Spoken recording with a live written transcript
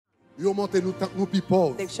Ils montré nous plus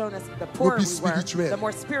pauvres. They've shown us the poorer plus we were, spirituels. the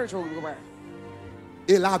more spiritual we were.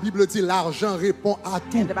 Et la Bible dit l'argent répond à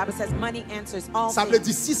tout. And the Bible says money answers all Ça veut things.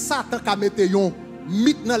 dire si Satan a mis un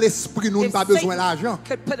mythe dans l'esprit, nous n'avons pas besoin d'argent.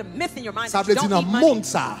 Could put a myth in your mind Ça that veut you dire don't dans need le monde money.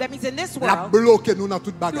 ça. That means in this La world, bloqué nous dans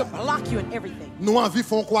toute we bagarre. will block you in everything. Nous envie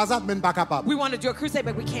faire une croisade mais nous pas capable. We want to do a crusade,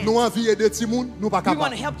 but we can't. Nous envie aider des gens, nous pas We want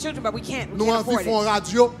capable. to help children, but we can't. We Nous can't envie afford faire une it.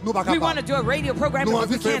 radio, nous pas We want to capable. do a radio program, Nous but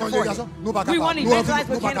envie we faire can't afford évangélisation, nous pas it. We capable. want to Nous envie- evangelize, but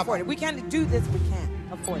nous we pas can't afford capable. it. We can't do this, we can't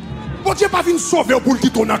afford it. Bon Dieu pas venu sauver pour le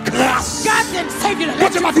quitter la grâce. God didn't save you to Bon let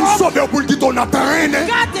Dieu you pas venu grow. sauver pour le quitter la traîne.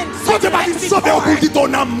 God didn't Bon save Dieu you pas to venu let you be sauver pour le poor. quitter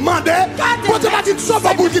la mandé. Bon Dieu pas venu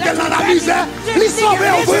sauver pour le quitter dans la misère. Il sauve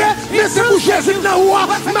au vrai, mais c'est pour Jésus dans le roi.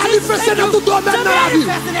 Manifester dans tout domaine dans la vie.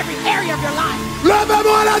 Manifest in every area of your life.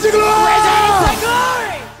 Levez-moi la gloire. Say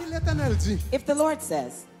glory. Si l'Éternel dit, If the Lord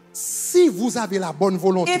says, si vous avez la bonne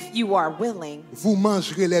volonté, if you are willing, vous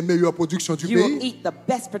mangerez les meilleures productions du you will pays. eat the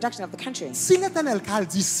best production of the country. Si l'Éternel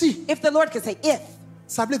dit si, If the Lord could say if,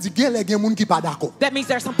 ça veut dire qu'il y a des gens qui ne sont pas d'accord. that means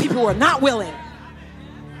there are some people who are not willing.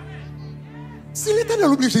 Si l'Éternel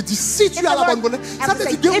obligé dit si tu as la bonne volonté, ça veut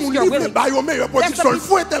dire qu'il y a des gens qui veulent pas la meilleure production. Il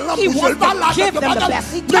faut être là He pour wants le pas là. to give them the best.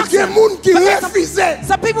 He Mais il y a des gens qui refusent.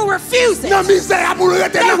 Some people refuse it. Dans la misère pour le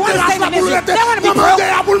rester, They dans want to la stay in grâce the pour le misery. rester, They want to be dans la broke. mandé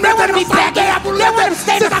pour le They mettre, want to dans be la santé begging. pour le They want to mettre.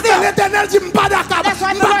 stay in C'est the ça que filth. l'Éternel dit, je ne suis pas d'accord. That's why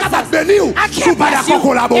Je the ne suis Lord pas d'accord says, bénir. I Je ne suis can't pas bless d'accord you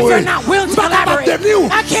collaborer. if you're not willing Je to ne suis pas capable collaborate. bénir. I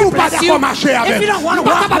Je ne suis can't pas bless you d'accord marcher if avec. you don't want Je to ne suis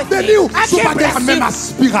pas walk capable with me. bénir. I Je ne suis pas can't capable bless même you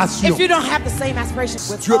aspiration. if you don't have the same aspiration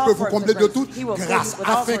with Dieu all peut vous sorts combler of de grace. toute He will fill grâce, you with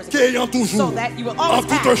all afin sorts of qu'ayant grace, toujours, so that you will en always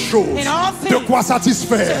toutes have choses, in all de things quoi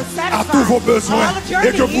satisfaire to satisfy à tous vos besoins all of your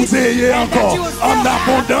et que needs, vous ayez and that encore you will still en have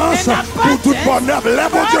abondance in pour toute abundance bonne œuvre. Les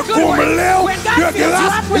bon for Dieu all good works. comblé When God de fills you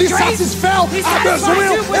grâce, up with il grace, satisfait He à satisfies besoin you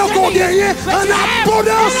with et your qu'on needs, gagne but en you have in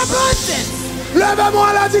abondance. abundance.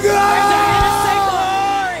 Levez-moi la Say grâce.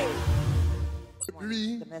 glory.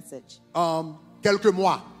 Puis, The message. quelques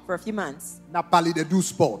mois, For a few months, on a parlé des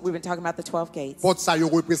 12 portes. we've been talking about the 12 gates. Portes, ça y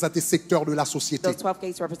représente le secteur de la société. Those 12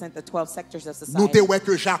 gates represent the 12 sectors of Nous society. te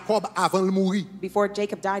que Jacob, avant de mourir, Before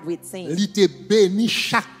Jacob died, we had seen il était béni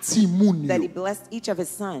chaque petit moun that he yo. blessed each of his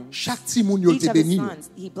sons. Chaque petit moun yo Each te of his béni. sons,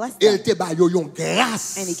 he blessed Et il them. te ba yo yon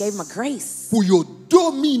grâce And he gave him a grace pour yo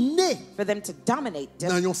dominer for them to dominate,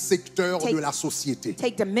 dans yon secteur Take- de la société.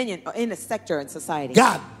 take dominion in a sector in society.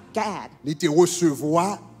 Gad, Gad il te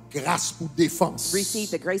recevoir grâce pour défense.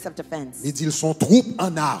 received the grace of defense. Il dit ils sont troupes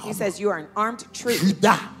en He armes. says, you are an armed troop.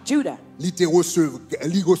 Judas, Judah, il te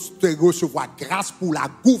recevoir grâce pour la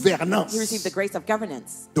gouvernance. he received the grace of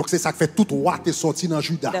governance. Donc c'est ça qui fait tout roi est sorti dans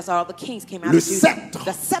Judas. That's all the kings came out Le of Judah. sceptre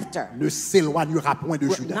The scepter ne s'éloignera point de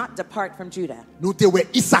will Judas. not depart from Judah. Nous te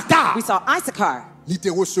Issachar. We saw Issachar. Il te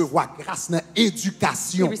recevoir grâce dans He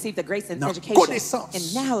éducation, received the grace in dans education connaissance.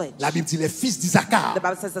 and knowledge. La Bible dit les fils d'Issachar The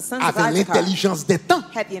Bible says the sons of avaient Issachar l'intelligence des temps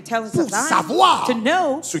had the intelligence pour of time savoir to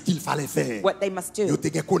know ce qu'il fallait faire. what they must do. Ils ont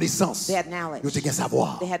eu connaissance. They had knowledge. Ils ont eu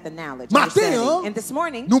savoir. They had the knowledge. Matin, understanding. hein, And this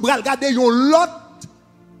morning, nous allons regarder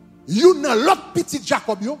l'autre petit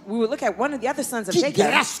Jacob yo, we will look at one of the other sons of qui Jacob.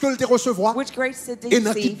 grâce que te recevoir Which grace did et he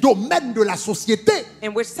dans quel receive? domaine de la société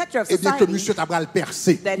In which sector of et bien que society monsieur Tabral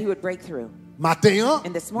percé. that he would break through. Matin,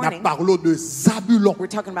 And this nous morning, parlons de Zabulon. We're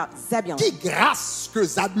talking about Zebulun. Qui grâce que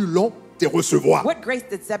Zabulon te recevoir. What grace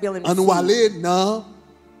did Zebulun On nous receive? aller dans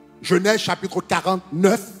Genèse chapitre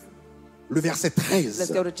 49, le verset Let's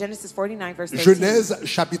 13. go to Genesis 49, verse 13. Genèse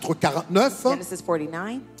chapitre 49, Genesis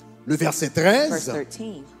 49, le verset verse 13.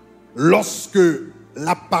 13. Lorsque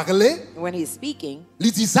l'a parlé, When he is speaking,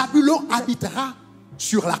 il dit Zabulon habitera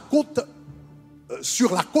sur la côte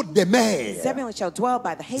des mers. Zebulun shall dwell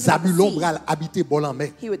by the haven of Zabulon the sea. va habiter bon en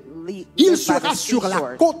mer. He would live Il by sera the sur la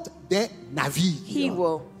seashore. côte des He navires.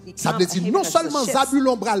 will Ça become veut a dire haven non of the seulement ships.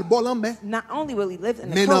 Zabulon va le bon en mer, Not only will he live in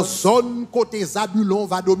mais the dans la coast, zone côté Zabulon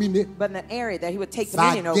va dominer. but in the area that he would take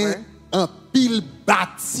Va dominion gen over, un pile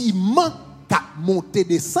bâtiment qui monte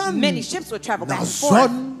descendre many ships would travel dans back la and forth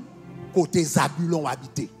zone côté Zabulon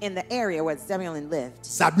habité. in the area where Zebulun lived.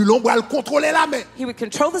 Zabulon va le contrôler la mer. He would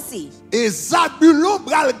control the sea, Et Zabulon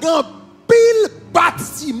va le gen pile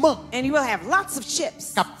bâtiment and he will have lots of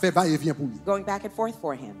ships qui fait va et vient pour lui. going back and forth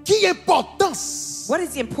for him. Qui importance What is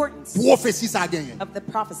the importance prophétie ça gagne? of the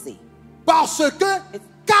prophecy? Parce que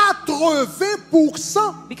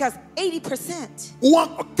 80% Because 80%, ou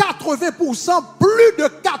 80%, plus de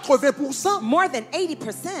 80% more than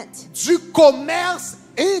 80% du commerce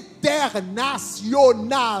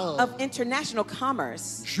international of international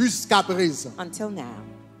commerce jusqu'à présent until now,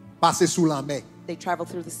 passé sous la mer. they travel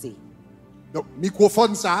through the sea. Donc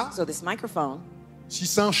microphone ça, So this microphone, si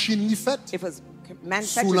c'est en Chine li fait, if it was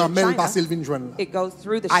manufactured in China, it goes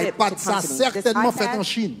through the ship to companies. This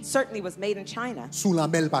iPad certainly was made in China.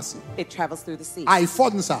 It travels through the sea.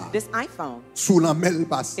 This iPhone,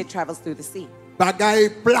 it travels through the sea.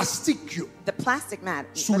 Bagay plastique yo. The plastic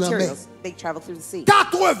materials, they travel through the sea.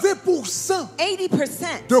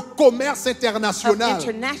 80% de commerce international of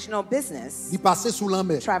international business il passe sous la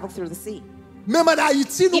mer. Travel through the sea. Même en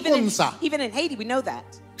Haïti, nous connaissons ça. Even in Haiti, we know that.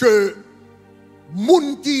 Que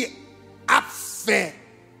moun qui a fait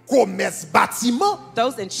commerce bâtiment,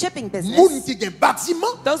 those in shipping business, moun qui gen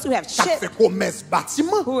bâtiment, those who have fait commerce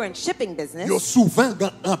bâtiment, who are in shipping business, yo souvent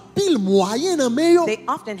un pile moyen dans mais yo. They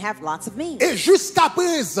often have lots of means. Et jusqu'à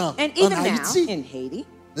présent, and even en Haïti, now, in Haiti,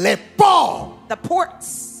 les ports, the ports,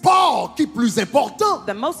 qui plus important,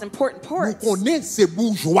 the most important ports, nous connaissons ces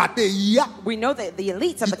bourgeois pays. We know that the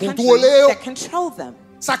elites of the country that control them.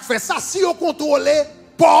 Ça fait ça si on contrôle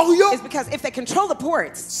port yo. It's because if they control the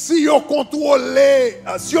ports, si on contrôle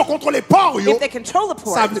port yo, if they control the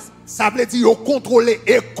ports, ça veut dire yo contrôler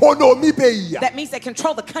économie pays. That means they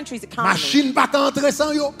control the country's economy. Machine pas entrer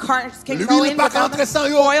sans yo. Cars can't go in without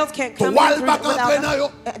them. Oils can't come in without them.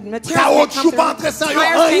 Caoutchouc pas entrer sans yo.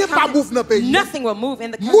 Rien pas move dans pays. Nothing will move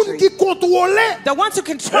in the country. Moun qui contrôle the ones who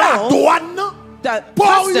control la douane, the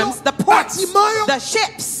customs, the ports, the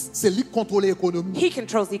ships. C'est lui qui contrôle l'économie. He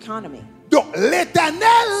controls the economy. Donc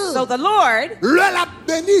l'Éternel, so the Lord, l'a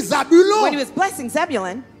béni Zabulon, when he was blessing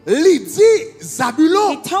Zebulun, il dit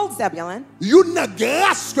Zabulon, he told Zebulun, une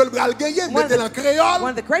grâce que le bral gagné, mettez en créole,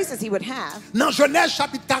 one of the graces he would have, dans Genèse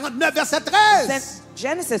chapitre 49 verset 13,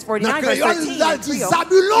 Genesis 49 verse 13, il dit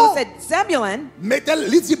Zabulon, he said Zebulun, mettez,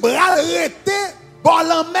 il dit bral Rete, bol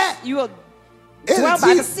en mer, you will dwell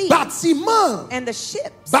by the sea, bâtiment, and the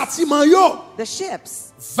ships, bâtiment yo, the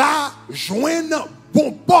ships, va joindre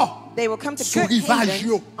bon port. They will come to good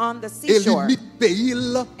haven on the seashore. And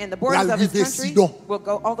the borders of his country will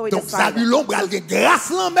go all the way to Sidon.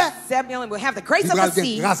 Zebulun will have the grace of the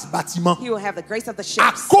sea. He will have the grace of the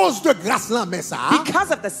ships. Because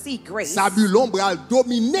of the sea grace,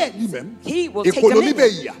 he will take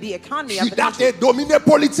dominion, the economy of the country.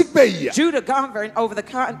 Judah governed over the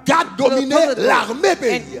country.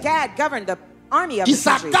 And Gad governed the army of the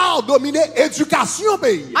country.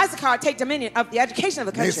 Issachar take dominion of the education of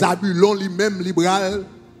the country.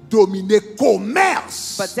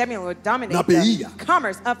 But Zebulun would dominate the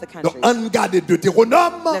commerce of the country.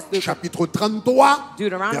 Deutéronome, chapitre 33,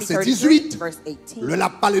 verset 18. Le l'a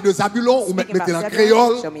parlé de Zabulon, ou mettez en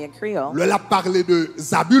créole. Le l'a parlé de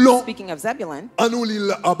Zabulon. On nous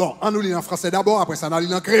lit en français d'abord, après ça on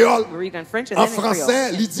lit en créole. En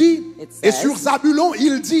français, il dit, et sur Zabulon,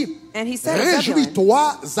 il dit,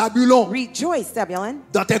 réjouis-toi, Zabulon,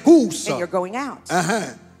 dans tes courses.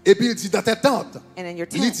 Et puis il dit dans tes tentes,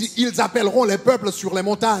 il dit, ils appelleront les peuples sur les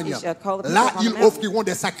montagnes. Là, ils offriront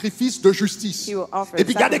des sacrifices de justice. Et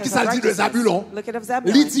puis regardez qui ça dit de Zabulon.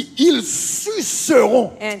 Il dit, ils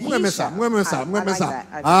suceront.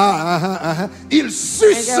 Ils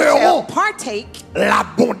suceront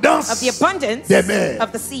l'abondance des mers.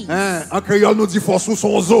 En créole, nous dit, faut sous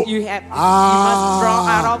son zoo. Et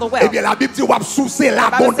bien la Bible dit, on va sousser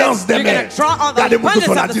l'abondance des mers. Regardez-moi tout ce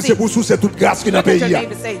qu'on a dit, c'est pour sousser toute grâce qui n'a pas payé.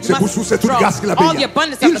 C'est pour sous toute grâce qu'il a payé.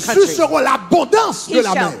 Ils suceront l'abondance de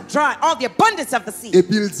la mer. Et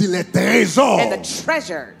puis il dit les trésors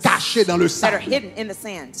cachés dans le sable.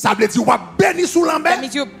 Ça veut dire on va bénir sous la mer,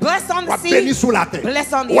 on va bénir sous la terre.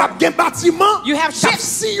 On va bien bâtiment, on va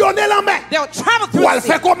sillonner la mer. On va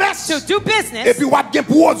faire commerce. Et puis on va bien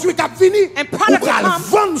produire qui a fini. On va le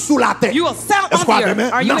vendre sous la terre. Est-ce qu'on a demain?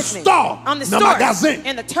 Dans le store, dans le magasin.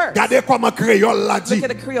 Regardez comment Créole l'a dit.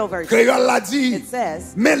 Créole l'a dit.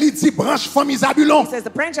 Mais il dit branche famille Zabulon.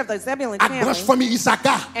 À branche famille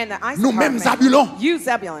Issachar. Nous-mêmes Zabulon.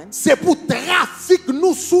 C'est pour trafic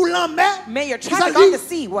nous sous la mer.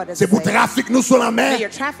 C'est pour trafic nous sous la mer.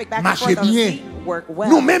 Marchez bien.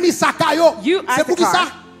 Nous-mêmes Issachar, c'est pour qui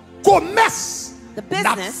ça? Commerce.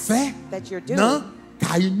 La fait. Non.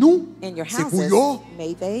 Nous, c'est pour eux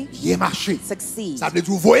qui est marché. Ça veut dire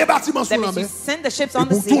vous voyez bâtiment sur la mer et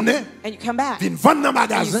vous tournez, vous vendez dans le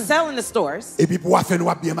magasin et puis pour faire nous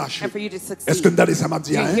bien marcher. Est-ce que vous avez ça m'a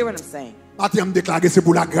dit? Matin me déclarer c'est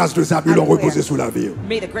pour la grâce de Zabulon reposer sous la vie.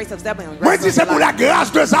 Moi dis c'est pour la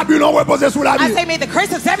grâce de Zabulon reposer sous la vie. Moi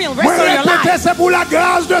répétez c'est pour la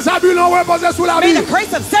grâce de Zabulon reposer sous la vie.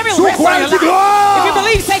 Sous quoi il dit gloire?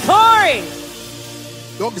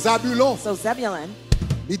 Donc Zabulon,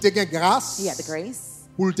 il te gagne grâce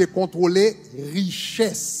pour te contrôler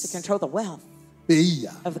richesse pays.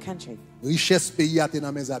 Richesse pays a été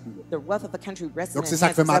dans mes Zabulon. Donc c'est ça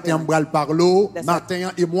que fait matin on parle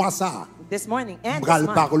matin et moi ça. On parle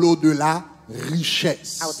de la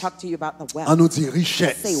richesse. I will talk to you about the wealth. On nous dit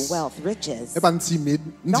richesse. Say wealth, riches. C'est pas timide.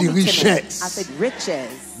 On Don't dit be timid. richesse. I said riches.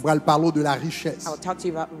 On va parler de la richesse. I will talk to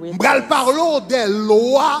you about riches. On va parler des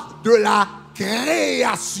lois de la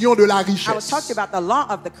création de la richesse. I will talk to you about the law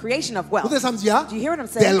of the creation of wealth. Vous entendez ça me dit, hein? Do you hear what I'm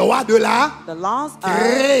saying? Des lois de la The laws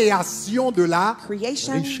création de la of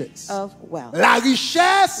creation richesse. of wealth. La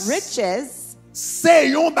richesse, Riches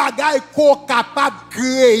c'est un bagay qu'on capable de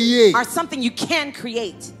créer. are something you can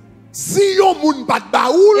create. Si yon moun pas de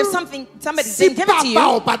baoul, If somebody si didn't give it to you,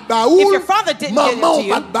 papa ou pas de baoul, if your father didn't give it maman to ou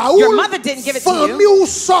you, pas de baoul, your mother didn't give it to famille you, ou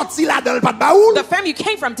sorti là dans le pas de baoul, the family you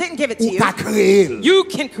came from didn't give it to ou you, ta créé. you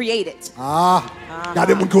can create it. Ah,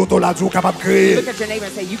 regardez moun qui autour là, ou capable de créer. Look at your neighbor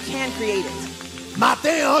and say, you can create it.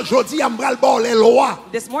 Matin, jeudi, on va bon les lois.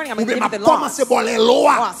 This morning I'm Ou going to bien give you m'a the laws. commencé bon les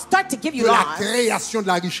lois I'll start to give you de la laws création de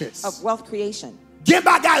la richesse. of wealth creation. Gen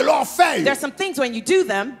bagay l'on fait, There's some things when you do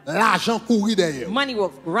them, l'argent courir derrière. money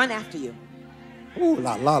will run after you. Oh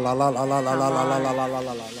là là là là là là là là là là là là là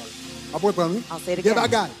là là. Après prendre. I'll say it Gen again.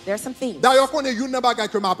 bagay. There's some things. D'ailleurs, qu'on est une bagay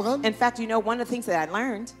que m'apprendre. In fact, you know, one of the things that I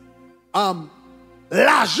learned,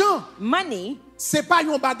 L'argent, money c'est pas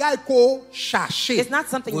un bagay qu'on cherche. is not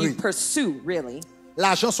something Oui. you pursue, really.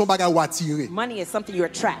 L'argent, c'est un bagay ou attirer. Money is something you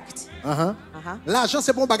attract. L'argent,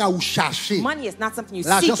 c'est pas un bagay ou chercher. Money is not something you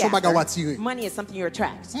L'argent, seek c'est un bagay ou after. attirer. Money is something you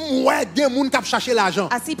attract. Ouais, gen moun k'ap chercher l'argent.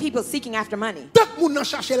 I see people seeking after money. Tant que moun nan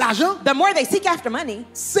chercher l'argent, The more they seek after money,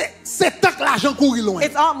 c'est tant que l'argent courir loin.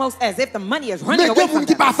 it's almost as if the money is running Mais away gen from moun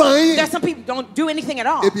qui them. pas fait rien. There's some people who don't do anything at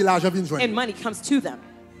all, Et puis l'argent vient joindre. and money comes to them.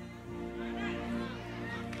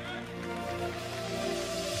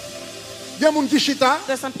 Gen moun qui chita,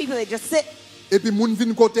 There's some people that just sit. et puis moun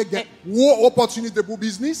vinn côté gen ou opportunité pour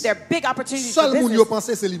business. They're big opportunities for Seul moun yo business.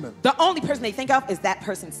 pense c'est lui-même. The only person they think of is that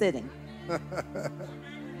person sitting.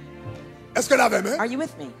 Est-ce que l'avez même? Are you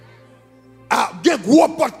with me? Ah, gen gros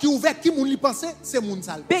porte qui ouvert qui moun li pense, c'est moun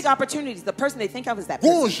sale. Big opportunities. The person they think of is that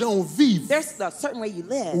Bon person. gens vivent There's a certain way you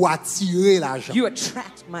live. ou attirer l'argent. You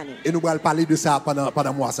attract money. Et nous allons parler de ça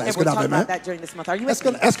pendant mois ça. And Est-ce que we'll l'avez talk même? about that during this month. Are you with Est-ce que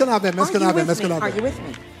me? est-ce que l'avez même? Est-ce que Are you l'avez même? with Est-ce que me? Are you l'avez même?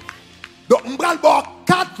 with me? Donc, on va voir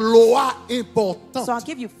 4 lois importantes So I'll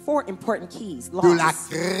give you 4 important keys, de la laws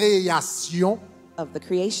création of the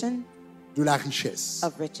creation de la richesse.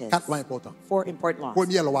 of riches. 4 lois importantes. 4 important laws.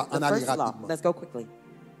 Première loi, The on allait first law, rapidement. let's go quickly.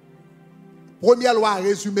 Première loi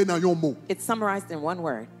résumée dans un mot. It's summarized in one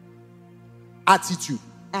word. Attitude.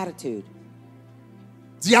 Attitude.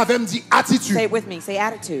 Dis avec moi, dis attitude. Say it with me. Say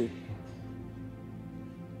attitude.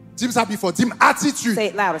 Dis ça plus fort. Dis attitude. Say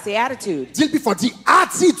it louder. Say attitude. Dis le plus fort. Dis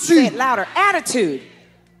Say it attitude. louder. Attitude.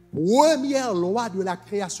 Première loi de la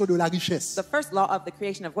création de la richesse. The first law of the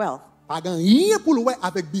creation of wealth Pas rien pour le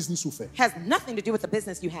avec business ou fait. has nothing to do with the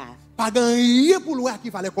business you have. Pas rien pour le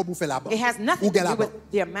qu'il fallait qu'on vous fait là-bas. It has nothing Ou to gain do là-bas.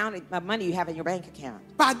 with the amount of money you have in your bank account.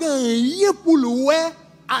 Pas rien pour le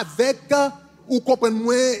avec ou comprendre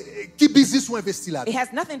moi qui business ou investi là. It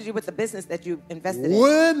has nothing to do with the business that you invested in.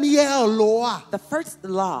 Première loi The first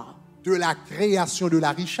law de la création de la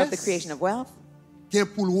of the richesse creation of wealth qui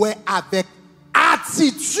pour le avec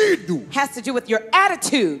attitude has to do with your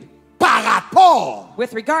attitude par rapport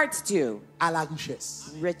with regards to à la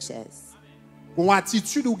richesse. riches. Bon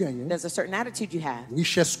attitude ou gagner. There's a certain attitude you have.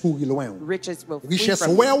 Richesse courir loin. Riches will flee Richesse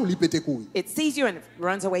from ouais you. ou li pété courir. It sees you and it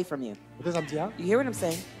runs away from you. Vous ça me dit hein? You hear what I'm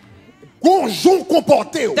saying? Gonjon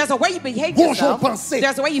comporté. There's a way you behave Gonjon yourself. pensé.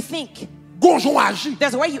 There's a way you think. Gonjon agit.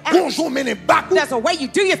 There's a way you act. Gonjon mène back. There's a way you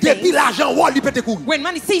do your Depuis things. l'argent ou li pété courir. When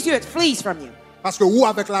money sees you, it flees from you. Parce que ou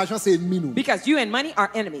avec l'argent c'est ennemi nous. Because you and money are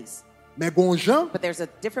enemies. Mais gonjon But there's a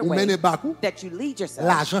different ou way mène back ou that you lead yourself.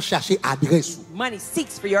 l'argent chercher adresse ou Money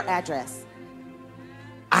seeks for your address,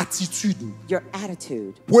 attitude. your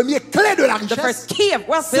attitude. Premier clé de la The first richesse, key of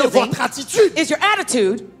wealth c'est building votre attitude is your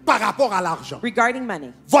attitude par rapport à l'argent. regarding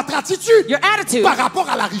money. Votre attitude Your attitude par rapport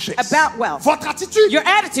à la richesse. about wealth. Votre attitude Your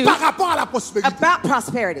attitude par rapport à la prospérité. about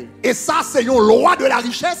prosperity. Et ça, c'est une loi de la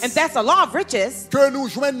richesse And that's a law of riches que nous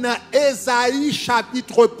joignons dans Ésaïe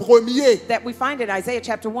chapitre 1er, that we find in Isaiah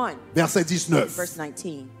chapter 1, verset 19. verse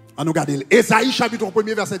 19. On nous regarde Ésaïe chapitre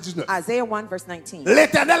 1er, verset 19. Isaiah 1, verse 19.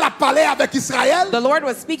 L'Éternel a parlé avec Israël The Lord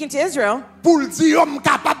was speaking to Israel pour le dire, homme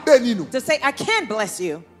capable de bénir nous. to say, I can bless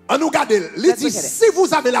you On nous regarde, il Let's dit, look at it. si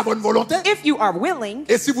vous avez la bonne volonté if you are willing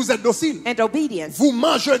et si vous êtes docile, and obedient. vous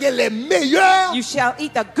mangerez les meilleurs. You shall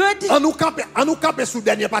eat the good. On nous campe sous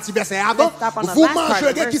dernière partie verset avant. Let's stop on the Vous last part of the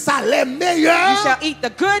mangerez verse. qui ça les You meilleurs shall eat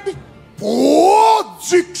the good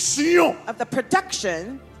production of the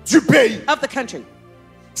production du pays. of the country.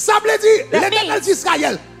 Ça veut dire, That l'Éternel means-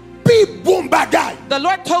 d'Israël, pi bon bagay, The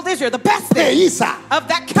Lord told Israel the best pays thing ça, of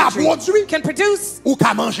that qu'a country produit can produce, ou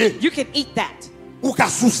qu'a manger. you can eat that. ou qu'à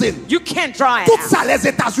soucer. You can't draw it Tout out. ça les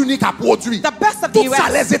États-Unis qu'a produit. The best of the Tout ça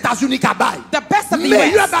US. les États-Unis qu'a bail. The best of the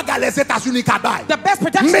Meilleur US. bagage les États-Unis qu'a bail. The best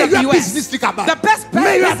production of the Meilleur US. business li qu'a bail. The best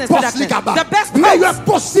Meilleur business poste li production. qu'a bail. The best Meilleure post.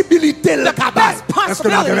 possibilité le qu'a bail. best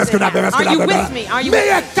possibilities in that. Are you with me? Are you with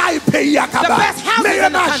Meilleur me? caille pays à The qu'a bail. best houses Meilleure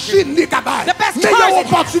in the country. machine li qu'a bail. The best Meilleure cars it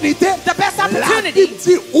has. opportunité. The best La opportunity. Bible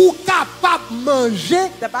dit ou capable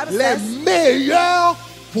manger The Bible les says- meilleures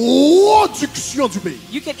productions du pays.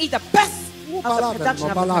 You can eat the best of the production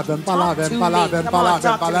of the country. Talk to me. Come on,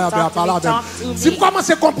 talk to me, talk to me. Si vous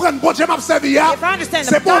commencez à comprendre, bon Dieu m'a servi, If I understand the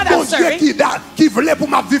c'est pas God bon I'm Dieu serving, qui voulait pour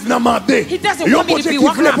ma vivre dans mandé. He doesn't Yon want me bon to Dieu be qui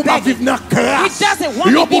walking voulait around pour ma begging. vivre dans grâce. He doesn't want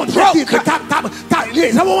me Yon to be bon Dieu broke. qui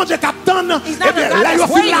ça bon Dieu captain, He's et not a bien God là that's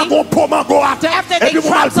il fait la waiting. bon pomango à terre, After et they puis mon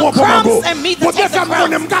drop mal some bon pomango. crumbs and me to Bon Dieu take the fait mon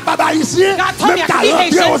crumbs. aime capable haïtien, God told me même I could be rentrer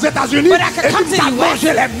Haitian, aux États-Unis, but I could et come puis to the US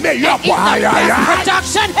manger les meilleurs and eat pois. Aïe the aïe best aïe.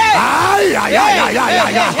 production. Hey! Aïe, aïe, aïe, aïe, aïe,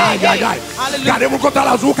 aïe, aïe, aïe, aïe. Hallelujah. Regardez mon compte à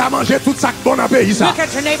la zou, qu'a mangé tout ça bon dans le pays, ça. Look at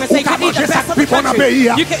your neighbor and Ou say, qu'a you can eat mangé the ça best of plus the bon dans le pays,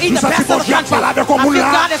 country. You can eat nous the senti best bon of the Dieu country. parler avec I un monde feel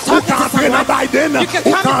là, God is ou talking qu'a to entré dans someone. Biden, You can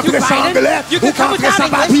ou come qu'a entré through sans Biden. anglais, You ou can qu'a come entré without sans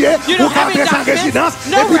English. papier, You ou don't qu'a have entré any sans documents, résidence,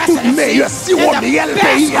 no et puis tout residency, meilleur, si and on the miel best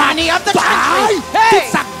pays, honey of the country. aïe, Hey! tout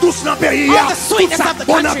ça douce dans le pays, All the tout sweetness ça of the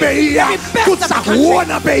bon dans le country. pays, Every best tout of the ça country. gros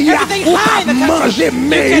dans le pays, Everything ou high in the qu'a country. manger You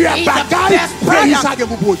meilleur can eat the bagay, best pays ça product que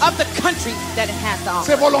vous produisez. of the country that it has to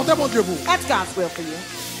C'est offer. volonté, mon Dieu, vous. That's God's will for you.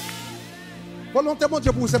 Volonté, mon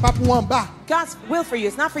Dieu, pour vous, c'est pas pour en bas. God's will for you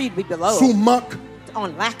is not for you to be below, Sous manque, on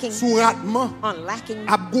lacking, sous ratement,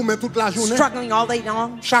 à goumer toute la journée. struggling all day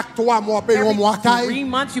long. Chaque 3 mois, paye un mois Every 3 caille.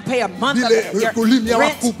 months you pay a month of La lumière a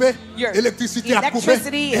coupé, your l'électricité a coupé,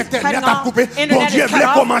 electricity is Internet cutting a off, coupé. Bon internet Dieu is cut voulait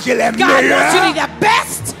qu'on off. mange les God wants you to meilleures eat the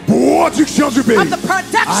best productions du pays. of the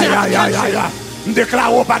production Aïe, of aïe, the aïe, country. aïe, aïe. Je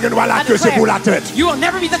déclare pas que la I queue, c'est pour la declare, tête. you will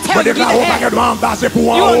never be the Je tail, you'll be déclare the pas head. que en bas, c'est pour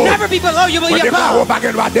en You will haut. never be below, you will Je be déclare above. pas que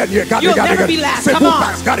dernier. Regardez, You'll never regardez. be last. C'est Come pour on.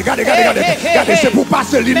 passer, regardez, Hey, regardez. hey, hey, Regardez, hey. c'est pour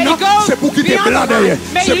passer May l'île, you go c'est pour quitter beyond the blanc line. derrière.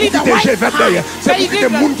 May C'est you pour leave the quitter white G20 behind. derrière. C'est May pour you quitter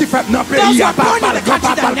leave le monde qui fait dans le those pays. who are born in the country,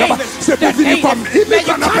 the natives, C'est pour the venir native. comme May you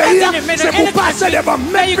immigrant dans le come pays. as an C'est immigrant pour in the passer country. devant May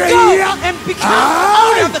même you pays. go and become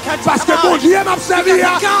owner of the country. Parce que Come mon on. Dieu m'a servi. Because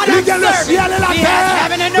the God Il I'm y a le serving, ciel et la He has terre.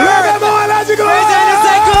 heaven and earth. Levez-moi, elle a dit Praise Him and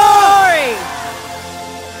say gloire. glory.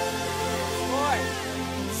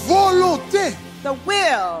 Volonté. The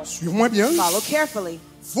will. Suis-moi bien. Follow carefully.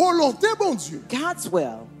 Volonté, bon Dieu. God's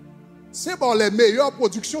will C'est pour les meilleures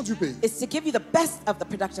productions du pays. is to give you the best of the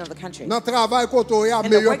production of the country. Dans le travail, quand on a In the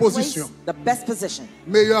meilleure workplace, position, the best position,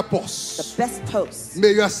 meilleur the poste, best post,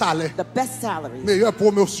 meilleur salaire, the best salaries, meilleure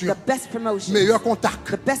promotion, the best promotion, meilleur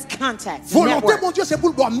contact. the best contacts, Volonté, network. mon Dieu, c'est pour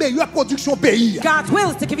le voir meilleure production pays. God's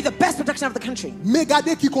will is to give you the best production of the country. Mais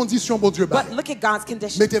regardez qui condition, bon Dieu, But look at God's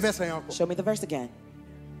condition. mettez verset encore. Show me the verse again.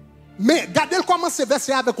 Mais regardez comment ce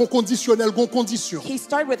verset avec un conditionnel, une condition. He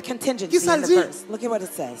started with contingency Qui ça in the dit? verse. Look at what it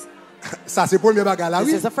says. Ça, c'est pour le premier bagage là, This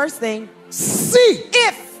oui. is the first thing. Si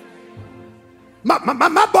If ma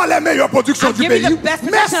bonne les meilleures productions I du give you pays, the best mais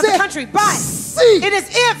production of the c'est country, but si, it is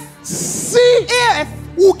si if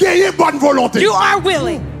ou gagnez bonne volonté. you are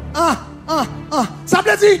willing. Ça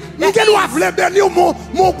veut dire, nous doit vouloir bénir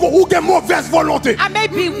ou gagne mauvaise volonté. I may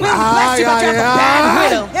be willing to bless you, but you have a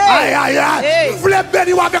bad will. Aïe, aïe, aïe. Hey. Vous voulez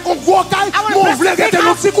bénir avec un gros caille, I want mon to voulez bless rester you, dans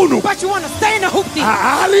le petit counou. but you want to stay in the hoopty.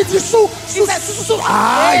 Il dit sous.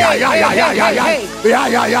 Aïe, aïe, aïe, aïe, aïe, aïe, aïe. Aïe,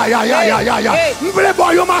 aïe, aïe, aïe, aïe, aïe, aïe. Vous voulez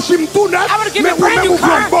boire une machine tout neuf, I want to give mais you a vous brand même new vous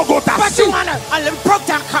voulez un car, Bogota. but you want a broke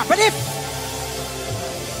down car. But if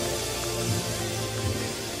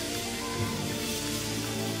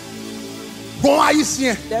Bon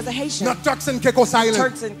haïtien, there's a Haitian, dans Turks and Caicos Island,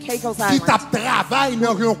 Turks and Caicos qui Islands, tape travail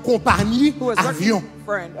dans une compagnie who was avion. working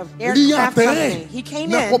for an Li aircraft entré company. He came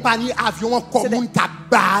dans in. compagnie avion comme So the- moun ka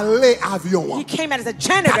balé avion. He came out as a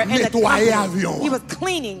janitor Tap in the nettoyer company. avion. He was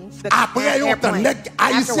cleaning the Après yon temps, airplane. nèg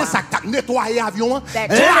haïtien After a ça while, tap nettoyer avion. That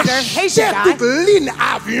janitor, Haitian guy, toute ligne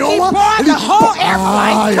avion. he bought the whole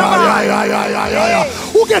airplane. Aïe, Come on. aïe, aïe, aïe, aïe, aïe, aïe.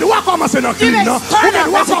 Ou gen doit commencer dans You clean, may non? start Ou gen out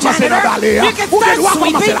doit as a commencer dans janitor. balai, You can ou gen start doit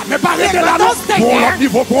commencer sweeping. là. Mais pas Yeah, arrêter but là, non? don't stay Pour there. l'autre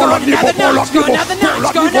niveau, pour Go l'autre niveau, another pour l'autre notch, go niveau, another pour notch,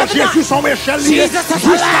 l'autre go niveau. another Jésus notch. son échelle liée Jesus is a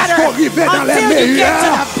jusqu'à ce ladder. qu'on arrive dans les Until you get to meilleures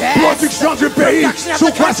the best productions du pays. production of Sous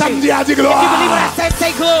the quoi country. samedi a dit If you believe what I gloire? said,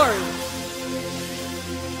 say glory.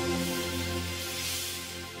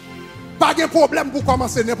 Pas Pas de problème pour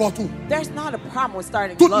commencer n'importe où. There's not a problem with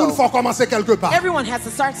starting Tout le low. monde faut commencer quelque part. Everyone has to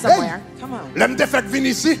start somewhere. Come on. L'homme te fait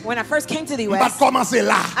venir ici. When I first came to the On va US, commencer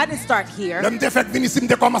là. I didn't start here. L'homme te fait venir ici,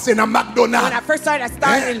 m'te commencé dans McDonald's. When I first started, I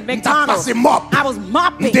started in M't'a McDonald's. passé mop. I was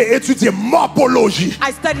mopping. M'te étudié mopologie.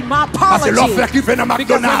 I studied Parce que mopology. l'offre qui fait dans Because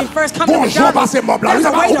when you McDonald's. first come to Bonjour, passez mop là. McDonald's, there's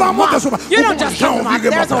a way to mop. You don't just come to mop.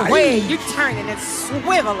 There's a way. là. You turn it and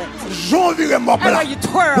swivel it. Jean viré mop là. How you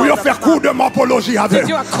twirl Pour the faire cours de mopologie avec. To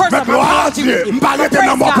do a course Mais of gloire à mopology Dieu. with you. M'arrêter Praise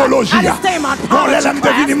dans God. mopologie. I didn't stay in mopology Bon, les hommes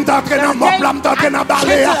class. de venir m'entrer dans mop là, m'entrer dans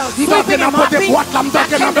balai. M'entrer dans pote boîte là,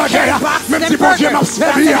 m'entrer dans bagay. Même si bon Dieu m'a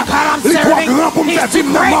servi. L'histoire grand pour me faire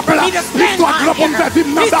vivre dans mop là. L'histoire grand pour me faire vivre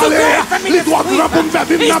dans balai. L'histoire grand pour me faire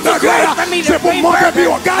vivre dans bagay. C'est pour monter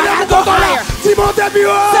bio. Regardez mon content là. Si monter bio.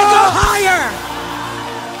 Say go higher.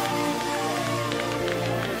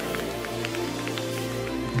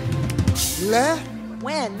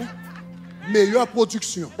 When Meilleure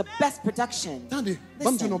production. the best production. Attendez,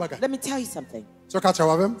 Listen, let me tell you something. Sister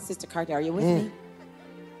Carter, are you with me?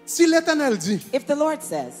 Si l'Éternel dit, If the Lord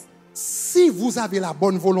says, si vous avez la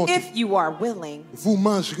bonne volonté, if you are willing, vous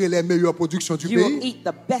mangerez les meilleures productions du you will pays. eat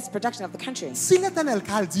the best production of the country. Si l'Éternel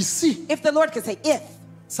dit si, If the Lord could say if,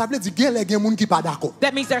 ça veut dire qu'il y a des gens qui ne sont pas d'accord.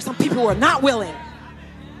 that means there are some people who are not willing.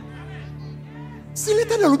 Si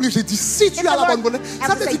l'Éternel obligé dit si tu as la bonne volonté,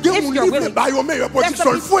 ça veut dire qu'il y a des gens qui veulent pas la meilleure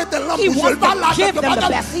production. Il faut être là pour jouer le bal là. Mais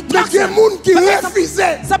il y a des gens qui refusent.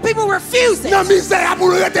 Some people refuse it. Non, misère pour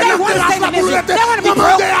le rete, They want to stay in the misery. They want to be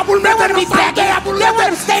broke. They want to be begging. They want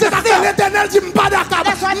to stay in the field. L'Éternel dit pas d'accord.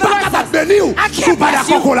 That's why the Pas Lord capable says, de venir. I can't Pas bless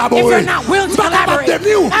you d'accord collaborer. if you're not willing to Pas capable de collaborate.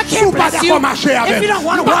 venir. I can't Pas bless you d'accord marcher if avec. you don't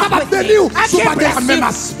want to Pas walk capable with de me. venir. I can't Pas bless la même you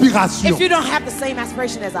aspiration. if you don't have the same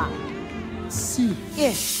aspiration as I. Si.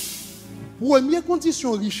 If Première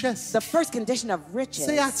condition richesse, the first condition of riches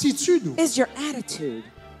c'est attitude is your attitude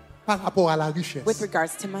par rapport à la richesse. with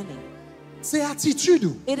regards to money. C'est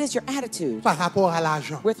attitude It is your attitude par rapport à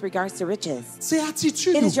l'argent. with regards to riches. C'est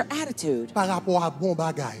attitude It is your attitude par rapport à bon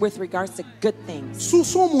bagay. with regards to good things. Sous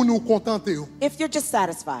son moun nous contenté, If you're just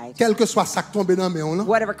satisfied, quel que soit ça qui tombe dans mes mains,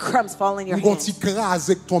 whatever crumbs fall in your ou un hands, petit crase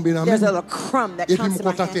qui tombe dans mes there's a mains, little crumb that Et puis comes me to my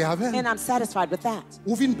contenter hand, avec. and I'm satisfied with that.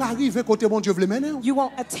 ou vient pas arriver côté bon Dieu veut mener. You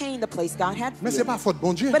won't attain the place God had for Mais c'est you. pas faute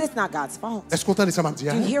bon Dieu. But it's not God's fault. Est-ce qu'on entend ça m'a dit?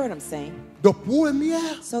 Do you hear what I'm saying? Donc première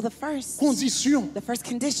So the first condition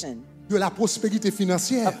condition de la prospérité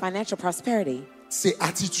financière, of financial prosperity c'est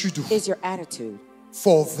attitude. is your attitude.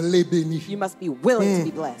 Faut vle béni. You must be willing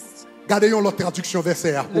to be blessed. Gardez l'autre traduction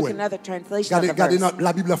verset. Look at another translation of the Gardez verse.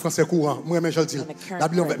 la Bible en français courant. Moi-même je le dis. In the current La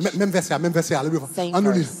Bible French. même verset, même verset. Same En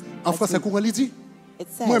nous lit. verse. En français Let's courant, il dit It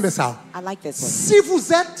says, Moi-même ça. I like this one. Si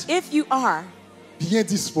vous êtes If you are bien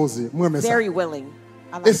disposé, moi-même ça. very willing,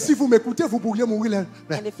 I like Et it. si vous m'écoutez, vous pourriez mourir là.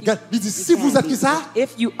 And if you- Il dit you si can vous êtes be- qui ça?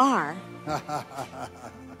 If you are,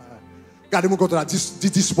 Regardez mon compte là,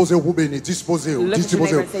 disposez pour bénir, disposez, Look at your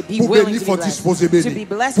disposez. neighbor and say, be Pour willing bénir, to faut be blessed. disposer To be bénir.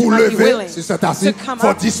 blessed, Pour you must be lever, willing. si c'est ainsi, To come faut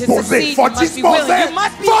up, to disposer, succeed, faut you must be disposer, willing. You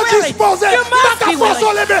must be faut willing. disposer. You must be willing.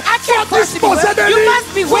 Faut lever, I can't faut force you to be disposer willing. You bénir, must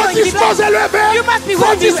be faut willing to be disposer blessed. lever, You must be faut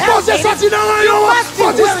willing to be disposer elevated. sortir dans You rayon, must be faut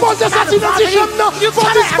willing to disposer come out sortir of dans poverty. Kijan, You faut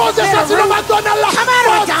cannot disposer have a sortir dans room. McDonald's, Come out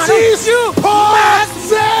of faut McDonald's. You must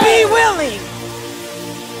be willing.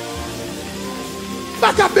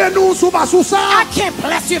 Pas qu'à nous sous pas sous ça. I can't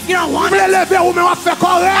bless you if you don't want Vous it. voulez lever ou mais on fait I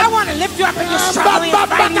correct. want to lift you up and you're Pas struggling and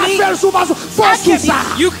fighting me. sous pas sous. Faut I sous can't ça.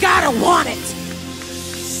 be, you gotta want it.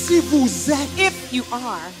 Si vous êtes If you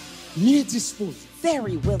are bien disposé,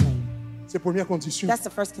 very willing, c'est la première condition. that's the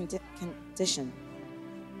first condition.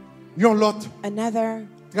 Yon l'autre Another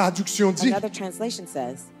traduction dit, translation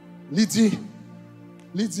says,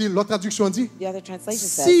 l'autre traduction dit, the other translation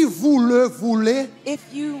si says, vous le voulez, if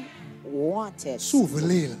you want it,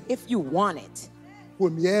 s'ouvrez. if you want it,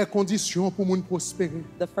 Première condition pour moun prospérer,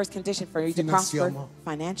 the first condition for you to prosper Financièrement.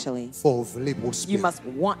 financially, faut vouloir you prospérer. must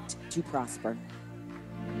want to prosper.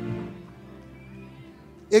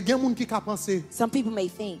 Et il y a des gens qui pensent, Some people may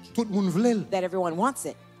think tout le monde veut. that everyone wants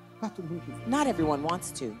it. Pas tout le monde qui veut. Not everyone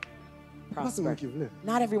wants to Pas tout le prosper. monde qui veut.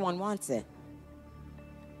 Not everyone wants it.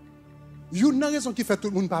 Il y a une raison qui fait tout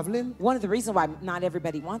le monde pas veut, One of the reasons why not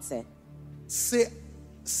everybody wants it, c'est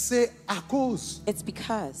à cause. it's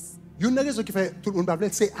because Il y a une raison qui fait tout le monde pas veut,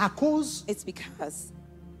 c'est à cause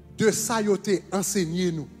de ça yo te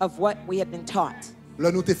enseigné nous. of what we had been taught Là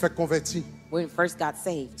nous te fait converti when we first got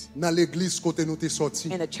saved, dans l'église côté nous te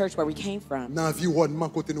sorti, in the church where we came from, dans l'environnement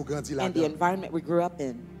côté nous grandi and the là-dedans. environment we grew up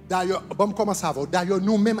in. D'ailleurs, bon commencer à voir. D'ailleurs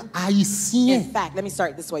nous-mêmes haïtiens, In fact, let me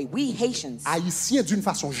start it this way. We Haitians, haïtiens d'une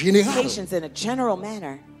façon générale, Haitians in a general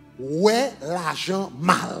manner, ouais l'argent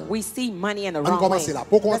mal. We see money in the wrong way. Là.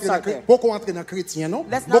 Pourquoi entrer dans chrétien, non?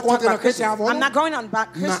 Pourquoi entrer dans chrétien avant? I'm not going on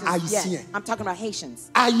about Christians yet. I'm talking about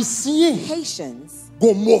Haitians. Haitians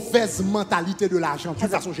ont mauvaise mentalité de l'argent de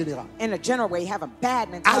façon générale. In a general way, have a bad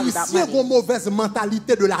mentality about money. Haïtiens ont mauvaise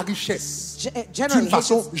mentalité de la richesse. D'une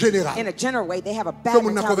façon générale. In a general way, they have a bad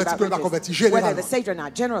mentality about riches. Whether they're saved or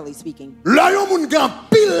not, generally speaking.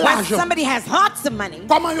 When somebody has lots of money,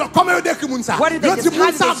 what do they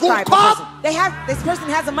describe this person? This person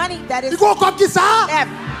has a money that is they have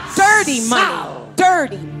dirty money.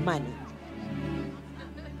 Dirty money.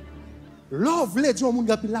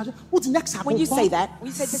 When you say that,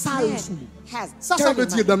 we say this man has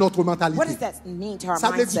dirty money. What does that mean to our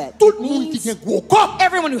mindset? It means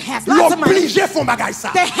everyone who has lots of money,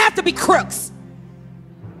 they have to be crooks.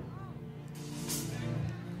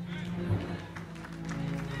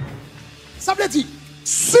 Ça veut dire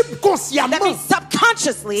subconsciemment. That means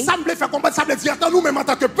subconsciously. Ça me fait comprendre, ça veut dire nous même en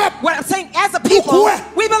tant que peuple. What I'm saying, as a people,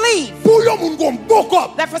 we believe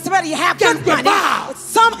that for somebody to have good money,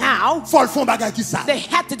 somehow they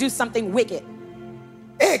have to do something wicked.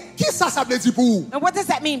 Et qui ça veut dire pour vous? And what does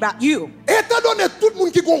that mean about you? Étant donné tout le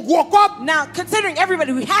monde qui a gros corps, now considering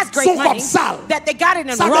everybody who has great money, that they got it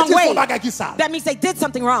in the wrong way, that means they did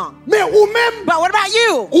something wrong. Mais ou même, but what about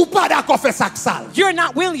you? Ou pas d'accord faire ça sale. You're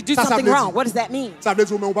not willing to do something wrong. What does that mean? Ça veut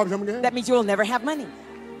dire ou pas jamais gagner? That means you will never have money.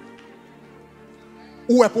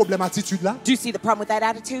 Où est problème attitude là? Do you see the problem with that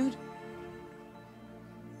attitude?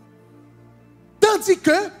 Tandis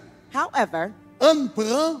que, however, on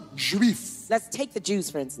prend juif. Let's take the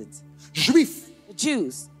Jews, for instance. Juif. The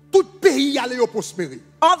Jews. Tout pays allait au prospérer.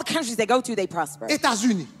 All the countries they go to, they prosper.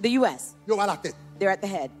 États-Unis. The U.S. Yo à la tête. They're at the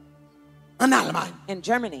head. En Allemagne. In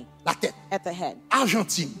Germany. La tête. At the head.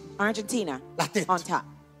 Argentine. Argentina. La tête. On top.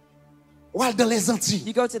 Ou dans les Antilles.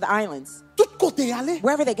 You go to the islands. Tout côté aller.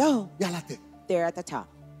 Wherever they go. Y a la tête. They're at the top.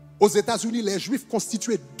 Aux États-Unis, les Juifs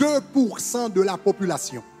constituaient 2% de la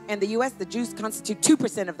population. In the U.S., the Jews constitute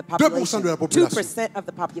 2% of the population. 2% de la population. 2% of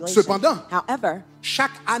the population. Cependant, however,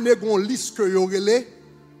 chaque année, on liste que y aurait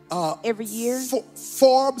every year,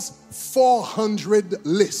 Forbes 400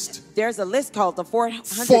 list. There's a list called the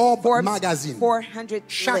Forbes magazine. 400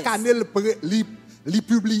 chaque année, il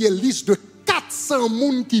publie une liste de 400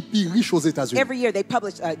 moun qui pi riches aux États-Unis. Every year they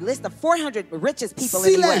publish a list of 400 richest people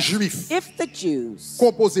si in the les US. Juifs If the Jews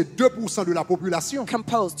composaient 2% de la population,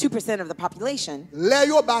 compose 2% of the population, les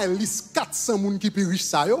yo ba liste 400 moun qui pi riches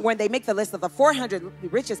ça yo, when they make the list of the 400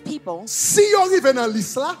 richest people, si yo rive dans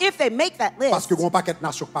liste là, if they make that list, parce que grand paquet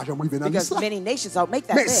nation pas jamais rive dans liste là, many nations don't make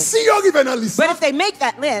that mais list, si yo rive dans liste but là, if they make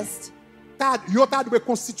that list, yo ta doit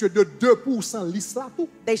constituer de 2% liste là tout.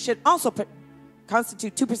 They should also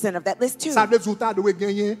constitute 2% of that list too. Ça veut dire que tu dois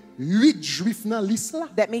gagner 8 juifs dans liste là.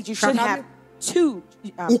 That means you should have 2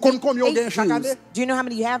 ou combien on gagne chaque année? Do you know how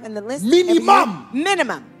many you have in the list?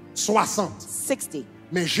 Minimum 60. 60.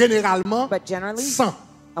 Mais généralement, but generally 100.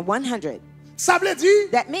 100. Ça veut dire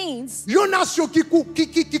that means une nation qui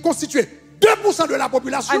constitue 2% de la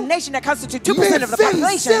population. A nation that constitutes 2% of the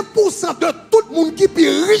population. 25% de tout le monde qui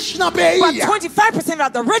est riche dans le pays. But 25%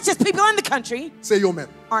 of the richest people in the country c'est eux-mêmes.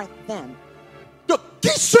 Are them. Donc, qui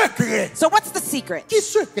secret? So what's the secret? Qui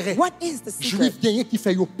secret? What is the secret? Juif gagne qui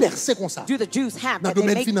fait yo percer comme ça. Do the Jews have that they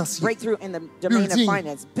make financier. Breakthrough in the domain of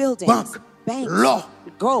finance, buildings, banks, law,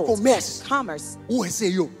 gold, commerce. Où est-ce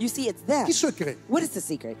yo? You see, it's there. Qui secret? What is the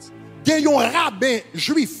secret? Gagne un rabbin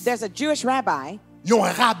juif. There's a Jewish rabbi.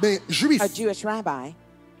 Un rabbin juif. A Jewish rabbi.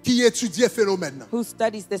 Qui étudie phénomène. Who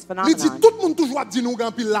studies this phenomenon. Il dit tout le monde toujours dit nous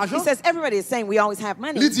gagne pile l'argent. He says everybody is saying we always have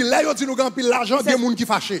money. Il dit là yo dit nous gagne pile l'argent, des monde qui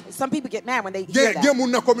fâché. Some people get mad when they hear that. Des monde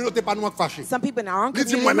dans communauté pas nous fâché. Some people in our own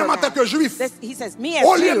community. Il dit moi même en tant que juif. He says me as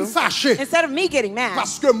Jew. Fâché. Instead of me getting mad.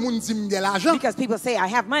 Parce que monde dit me l'argent. Because people say I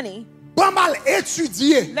have money. Pas mal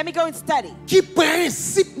étudier. Let me go and study. Qui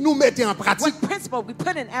principe nous mettez en pratique? What principle we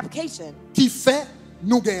put in application? Qui fait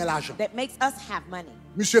nous gagner l'argent? That makes us have money.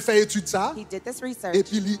 Monsieur fait étude ça. He did this research. Et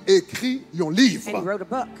puis il écrit un livre. And he wrote a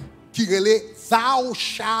book. Qui relève Thou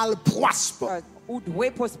shall prosper.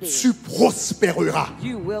 Tu prospéreras.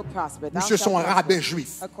 You will prosper. Monsieur son rabbin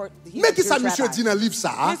juif. Mais qui ça monsieur dit dans le livre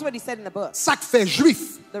ça? Here's what he said in the book. Ça fait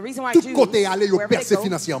juif. Tout côté aller yo percer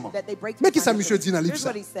financièrement. Mais qui ça monsieur dit dans le livre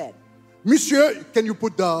ça? Monsieur, can you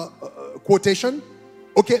put the quotation?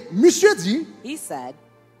 OK, monsieur dit. He said.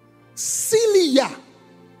 S'il y a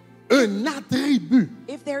un attribut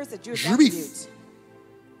juif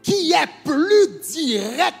qui est plus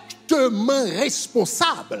directement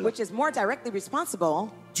responsable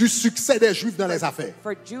du succès des juifs dans les affaires.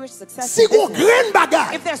 Si on grain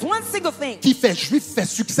bagay qui fait juif fait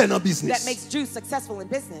succès dans le business,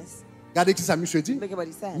 Regardez qui ça monsieur dit. Look at what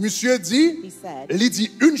he said. Monsieur dit, il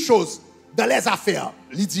dit une chose dans les affaires.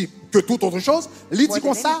 Il dit que toute autre chose. Il dit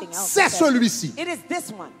comme ça, c'est celui-ci. It is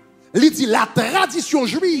this one. Il dit la tradition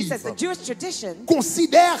juive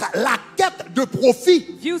considère la quête de profit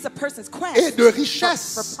et de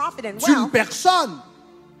richesse d'une personne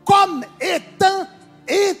comme étant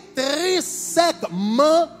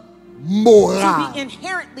intrinsèquement morale.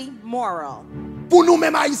 Pour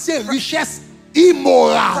nous-mêmes haïtiens, richesse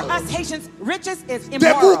immorale.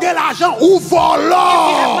 Débouguer l'argent ou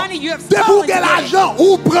volant. Débouguer l'argent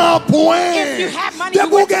ou prend point.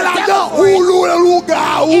 Débouguer l'argent ou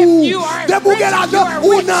lougaou. Débouguer l'argent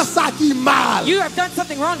ou dans ça qui mal.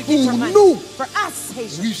 Pour nous,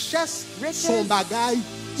 richesse son bagay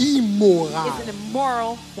immoral.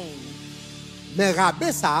 Mais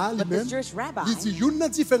Rabbi ça lui-même, il dit il y a une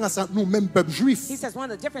différence entre nous-mêmes peuple juif et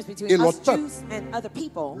l'autre peuple.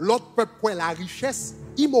 L'autre peuple croit la richesse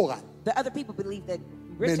immorale.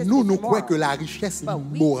 Mais nous croyons que la richesse est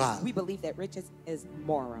morale.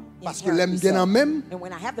 Parce que l'aime bien en même, je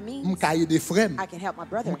peux des frères,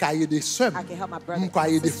 je peux des soeurs, je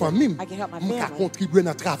peux des familles, je peux contribuer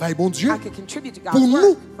dans le travail, bon Dieu. Pour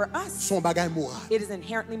nous, son bagage moral.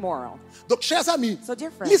 Donc, chers amis,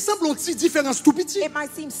 il semble une petite différence tout petit.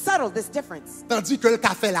 Tandis que le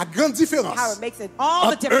café la grande différence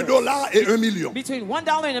entre $1 et 1 million,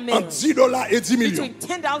 entre $10 et 10 millions,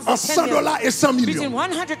 entre $100 et 100 millions.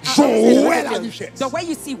 Ouais, la richesse.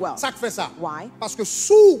 Ça fait ça. Parce que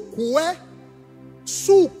sous quoi,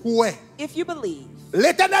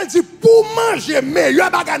 l'Éternel dit pour manger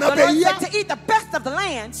meilleur bagage dans le pays, il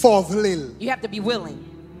faut vouloir.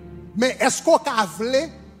 Mais est-ce qu'on a voulu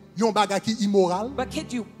un bagage qui est immoral?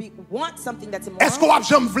 Est-ce qu'on a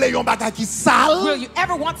jamais voulu un bagage qui est sale?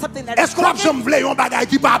 Est-ce qu'on a jamais voulu un bagage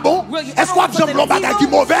qui n'est pas bon? Est-ce qu'on a jamais voulu un bagage qui est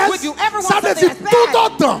mauvais? Ça veut dire tout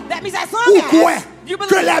autant. Pourquoi?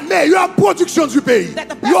 Que la meilleure production du pays,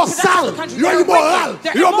 yo sale, yo immoral,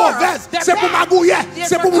 yo mauvaise, c'est pour magouiller,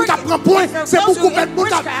 c'est pour moun qui prend point, c'est pour couper moun,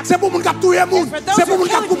 c'est pour moun qui touyer moun, c'est pour moun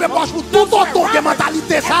qui couper poche pour tout autant de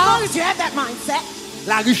mentalité ça.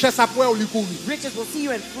 La richesse après on lui courir.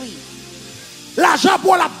 L'argent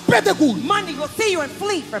pour la péter couille.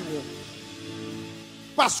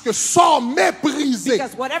 Parce que sans mépriser,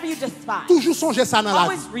 toujours songez ça dans la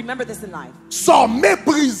vie. Sans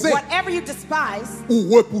mépriser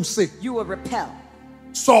ou repousser,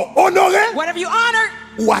 sans honorer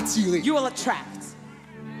ou attirer.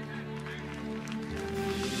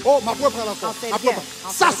 Oh, ma propre encore.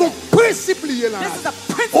 Ça sont principes liés dans la vie.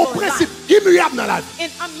 Au principe immuable dans la vie.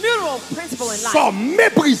 Sans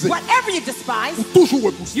mépriser ou toujours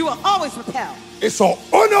repousser. Et sans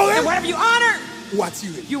honorer ou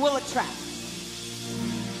attirer.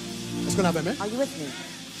 Est-ce qu'on avait même?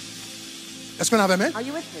 Est-ce qu'on avait même?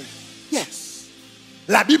 Yes.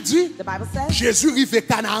 La Bible dit, Jésus arrivait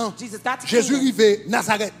Canaan, Jésus arrivait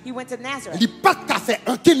Nazareth. Il n'a pas fait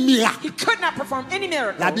aucun miracle.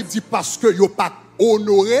 La Bible dit parce que il n'a pas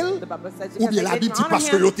honoré, ou bien la Bible dit parce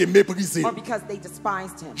que il a méprisé.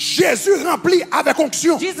 Jésus rempli avec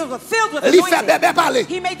onction. Il fait bébé parler,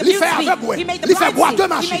 il fait aveugle, il fait boire de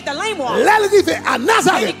marcher. L'arrivée à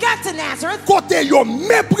Nazareth, côté il a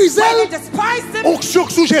méprisé, onction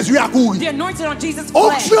sous Jésus a couru.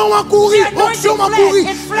 Onction a couru, onction a couru.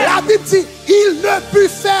 La Bible dit, il ne put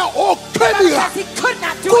faire aucun miracle.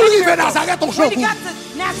 Pour arriver à Nazareth, onction a couru.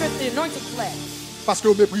 Parce que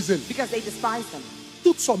vous méprisez.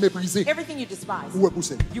 Toutes sont méprisées. Ou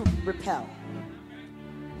repoussées.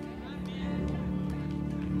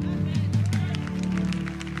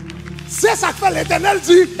 C'est ça que fait l'Éternel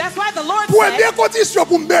dit. Première condition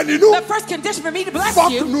pour me bénir nous. Faut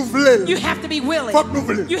que nous voulons. Faut que nous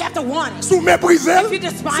voulons. Sous mépriser.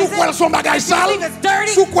 Sous quoi son bagage sale.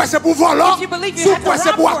 Sous quoi c'est pour voler. Sous quoi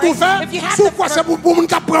c'est pour tout faire. Sous quoi c'est pour moun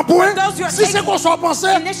qui prend point. Si c'est qu'on soit pensé,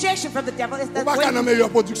 on va faire la meilleure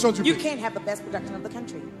production du pays.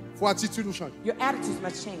 Faut attitude nous change.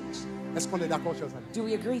 Est-ce qu'on est d'accord sur ça?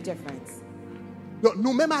 Donc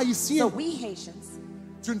nous-mêmes haïtiens,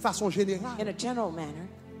 d'une façon générale,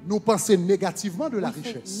 nous pensons négativement de la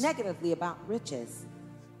richesse.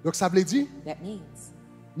 Donc ça veut dire,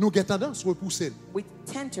 nous avons tendance à repousser.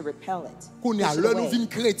 Quand nous sommes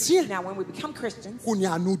chrétiens,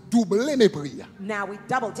 quand nous doublons mes prières.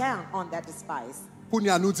 Quand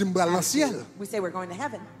nous disons dans le ciel,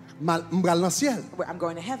 dans le ciel,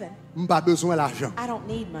 je n'ai pas besoin d'argent.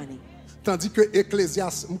 Tandis que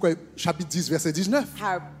Ecclésiaste, chapitre 10, verset 19,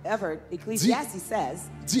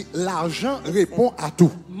 dit l'argent répond à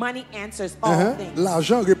tout.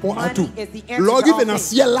 L'argent répond à tout. Lorsqu'il est dans le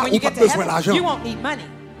ciel, là, on n'a pas besoin d'argent.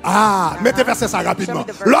 Ah, mettez verset ça rapidement.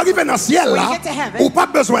 L'arrivée dans le ciel là, ou pas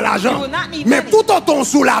besoin d'argent. Mais tout autant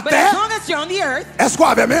sous la terre, est-ce qu'on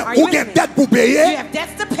avait même ou gain dette pour payer,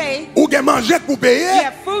 ou gain manger pour payer.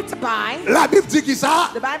 La Bible dit qui ça?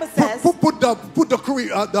 Put the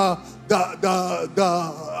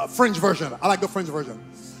French version. I like the French version.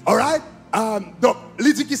 All right? Donc,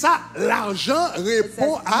 il dit qui ça? L'argent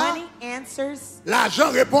répond à. L'argent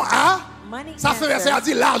répond à. Ça fait verset a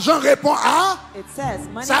dit l'argent répond à.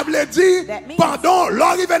 Ça veut dire pendant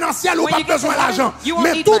l'arrivée dans le ciel ou pas besoin d'argent.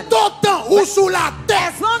 Mais tout autant ou sous la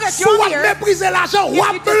terre, si vous méprisez l'argent, vous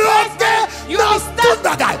bloquez dans toute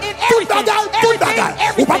bagaille. Toute bagaille, toute bagaille.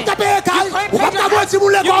 Ou pas taper écaille, ou pas taper si vous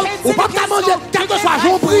l'école, ou pas manger, quel que soit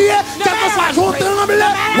jour prier, quel que soit jour trembler,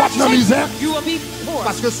 ou pas dans misère.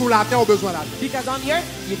 Parce que sous la terre, on a besoin d'argent.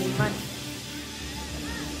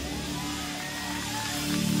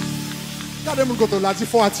 Regardez mon côté là, il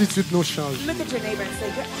faut attitude nous change. Look at your neighbor and say,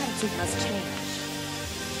 your attitude must change.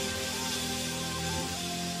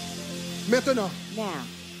 Maintenant, Now,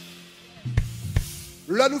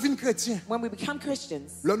 là nous vîmes chrétiens. when we become Christians,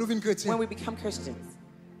 Là nous vîmes chrétiens. when we become Christians,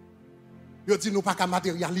 Ils disent nous pas qu'à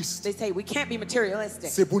matérialiste. they say we can't be materialistic.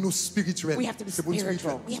 C'est pour nous spirituels. We have to be C'est pour nous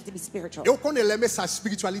spiritual. spirituels. We have to be spiritual. Et on connaît les messages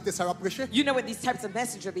spiritualité ça va prêcher. You know what these types of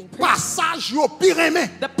messages are being preached? Passage au pire aimé.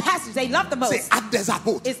 The passage they love the most C'est Actes des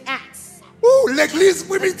apôtres. is Acts. L'église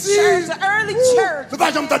primitive. The early church. Nous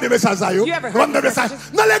pas jamais entendu des messages ça yo. You ever heard Des messages.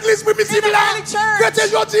 Dans l'église primitive In the là. early church, Chrétien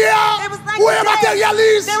jodi a. it was like Ou est today.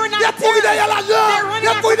 matérialiste. They were not Il y a pour derrière l'argent. Il y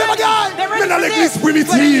a pour des bagages. Mais dans l'église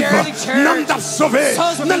primitive, nous t'a sauvé.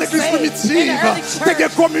 Dans l'église primitive, t'as des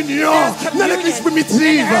communion. Dans l'église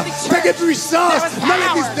primitive, t'as des puissances. Dans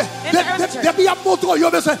l'église depuis il y a montré yo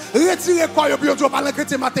besoin retirer quoi yo puis on parle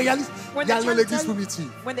chrétien matérialiste. Il y a dans l'église primitive.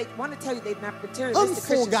 When they want to tell you they're not On materialistic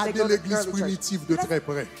faut Christians, they regarder go to the l'église early church. primitive de très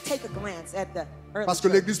près. Take a glance at the early Parce que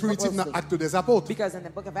church l'église primitive dans closely. Actes des apôtres, Because in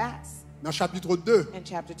the book of Acts, dans chapitre 2, in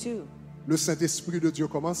chapter 2, le Saint-Esprit de Dieu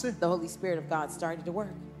commençait. the Holy Spirit of God started to work.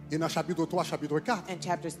 Et dans chapitre 3, chapitre 4, In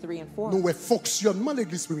chapters 3 and 4, nous voyons le fonctionnement de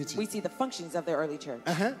l'église primitive. we see the functions of the early church.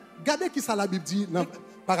 Regardez qui ça la Bible dit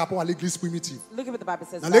par rapport à l'église primitive. Look at what the Bible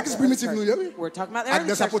says Dans about l'église the early primitive, nous church. y est. We're talking about the Actes early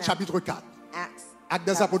des church apôtres, now. chapitre 4. Acts Actes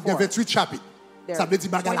des chapter apôtres, il y a 4. 28 chapitres. There Ça are veut dire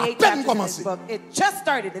bagarre à 28 peine chapters in commencé. this book. It just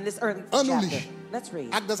started in this early On nous chapter. lit. Let's read.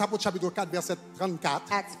 Actes des apôtres, chapitre 4, verset 34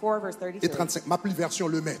 Acts 4, verse et 33. 35. Ma plus version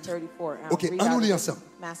le maître. 34. I'll Ok, read on nous out lit of ensemble.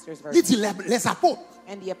 the Master's Il dit version. les apôtres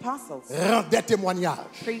And the apostles rendaient témoignage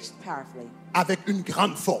preached powerfully. avec une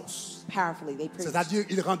grande force. Powerfully, they preached C'est-à-dire,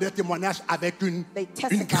 ils rendaient témoignage avec une They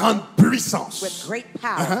testified grande puissance. with great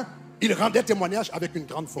power. Ils rendaient témoignage avec une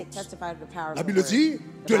grande They force. testified of the power of La the Bible word. dit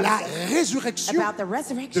The de Bible la says résurrection about the de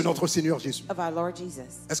resurrection notre Seigneur Jésus. of our Lord Jesus.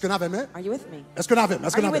 Est-ce que nous avons? Are you with me? Est-ce que nous avons?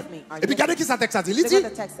 Est-ce que Are nous you avons? with me? Are Et you puis with regardez qui ça texte a dit. Il Look dit, what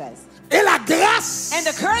the text says. et la grâce And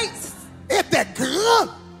the grace était grande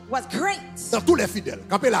was great dans tous les fidèles.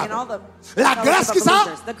 Campez là. in all the La grâce fellowship qui of ça?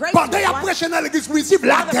 believers. The grace Pendant was qu'il a what? prêché dans l'église primitive,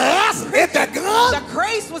 la grâce était grande The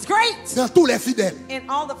grace was great dans tous les fidèles. in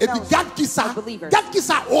all the Et puis fellowship garde qui ça? of believers. Garde qui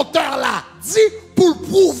ça auteur là dit pour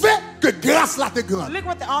prouver que grâce là était grande. Look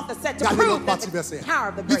what the author said to Regardez prove l'autre that partie the verset. power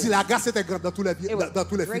of the Il grace. dit la grâce était grande dans tous les, It was dans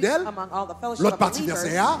tous les great fidèles. among all the fellowship L'autre of partie believers.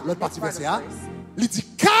 verset A, l'autre Next partie part of verset A. the verse. Il dit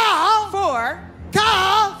car For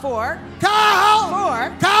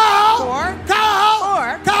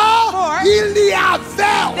il n'y avait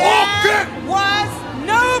there aucun. was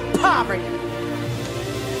no poverty.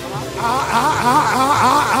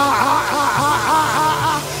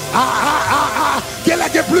 Quelle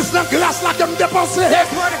est plus de grâce là que me dépenser?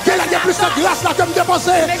 Quelle est plus de grâce là que me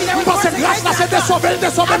dépenser? Parce que grâce là c'est de sauver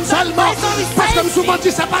seulement. Parce que souvent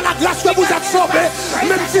dit c'est pas la grâce que vous êtes sauvé.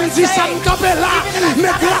 Même s'il dit ça me campe là. Mais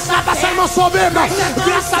grâce là pas seulement sauvé.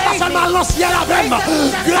 Grâce là pas seulement l'ancien la même.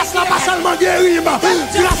 Grâce là pas seulement guéri.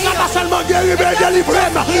 Grâce là pas seulement guéri mais délivré.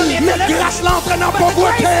 Mais grâce là entraîne en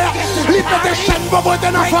pauvreté. Il peut te chaîne pauvreté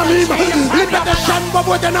dans la famille. Il peut te chaîne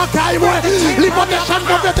pauvreté dans la caille. Il peut te chaîne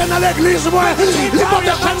pauvreté dans l'église. Il peut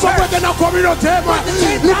te chaîne pauvreté dans la communauté.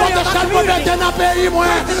 Il peut te chaîne pauvreté dans le pays.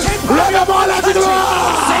 Lève-moi la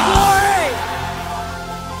gloire.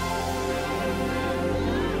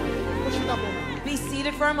 Be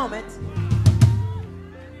seated for a moment.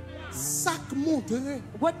 Ça montre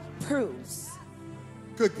What proves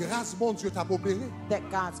que grâce mon Dieu t'a opéré. that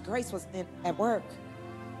God's grace was at work?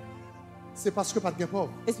 C'est parce que pas de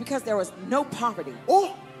pauvre. It's because there was no poverty. Oh,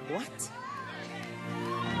 What?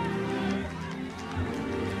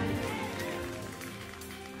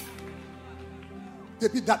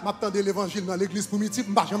 Depuis date m'attendais l'évangile dans l'église primitive,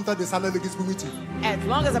 m'pas jamais entendu ça dans l'église primitive. As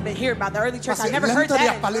long as I've been here about the early church, I never heard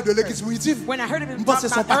that. Parler de l'église primitive. When I heard him talk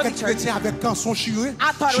about the early church, avec canson chiré,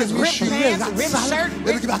 I thought it was ripped pants, ripped shirt,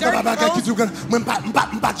 ripped dirty clothes.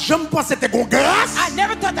 I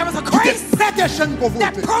never thought there was a grace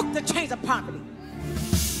that broke the chains of poverty.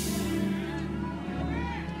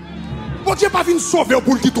 Bon Dieu pas venu sauver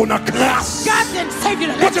pour le quitter dans grâce. God didn't save you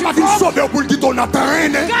to Bon let Dieu you pas venu broke. sauver pour le quitter dans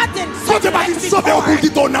traîne. God didn't Bon save Dieu you pas to venu let you sauver be pour le poor.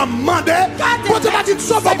 quitter dans mandé. Bon Dieu pas venu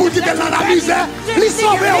sauver pour le quitter dans la misère. Il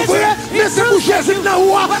sauver au vrai, mais c'est pour Jésus dans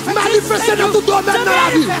roi manifester dans tout domaine de la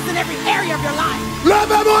vie. Manifest in every area of your life.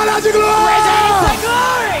 Levez-moi la Raise your gloire. hands, say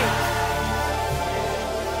glory.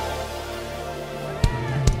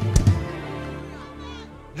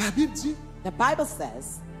 La Bible dit, The Bible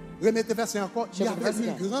says, remettez verset encore, il y Show me avait verse une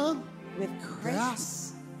again. grande with grace.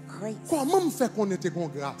 grâce. Grace. Comment me fait qu'on était con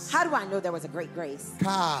grâce? How do I know there was a great grace?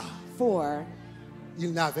 Car For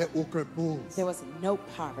il n'avait aucun pauvre there was no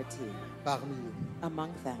poverty parmi eux. among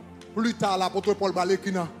them. Plus tard, l'apôtre Paul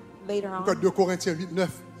Balekina, Later on, 2 Corinthiens 8, 9,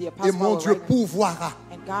 The apostle et mon Paul Dieu writing, pourvoira.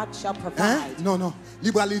 and God shall Hein? provide. Non, non.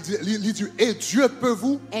 Il dit, et Dieu peut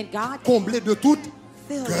vous And God combler de toute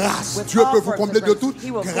fill grâce. with Dieu all peut vous sorts combler of de grace. toute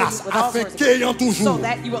He will fill grâce, you with all afin sorts of qu'ayant grace. toujours, So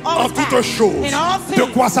that you will en always toutes have, choses, in all de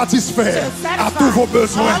things, quoi satisfaire to à satisfy tous vos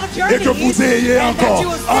besoins, all of your et que needs, vous ayez and that encore you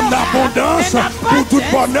will still en have abondance in pour toute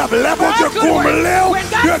abundance bonne œuvre. Les bons for Dieu all good works. comblés When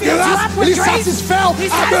God de fills you grâce, up with les grace, satisfaire He à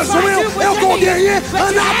satisfies besoin you et with qu'on your needs, gagne but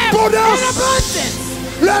en you have in abondance. abundance.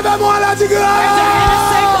 Levez-moi la Raise your hand and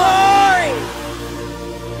say grâce. glory.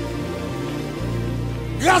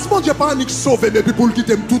 Grâce, mon Dieu, pas unique sauver, mais puis pour le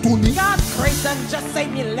quitter tout tourner. God's grace doesn't just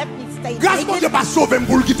save me and let me stay Grâce, mon Dieu, naked. pas sauver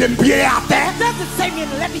pour le quitter pied à terre. It doesn't save me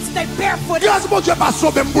and let me stay barefooted. Grâce, mon Dieu, pas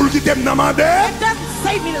sauver pour le quitter demander. It doesn't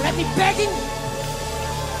save me to let me begging.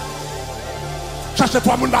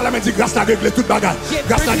 Cherchez-toi, mon dans la main, dit grâce à régler toute bagarre.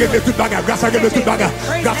 Grâce à régler toute bagarre. Grâce à régler toute bagarre.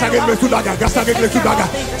 Grâce à régler toute bagarre. Grâce à régler toute bagarre.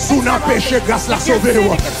 Sous n'a péché, grâce à sauver.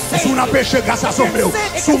 Sous n'a péché, grâce à sauver.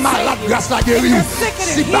 Sous malade, grâce à guérir.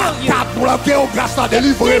 Si bas pour la guerre, grâce à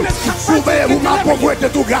délivrer. Souvez vous ma pauvreté,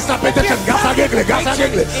 tout grâce à péter. Grâce à régler, grâce à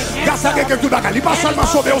régler. Grâce à régler toute bagarre. Il pas seulement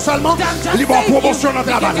sauver seulement. Il va promotion dans le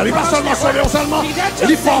travail. Il pas seulement sauver seulement.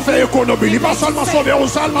 Il faut faire économie. Il pas seulement sauver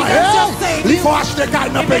seulement. Il faut acheter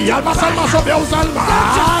calme dans le pays. Il pas seulement sauver seulement. Don't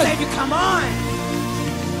just save you, come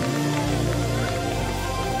on.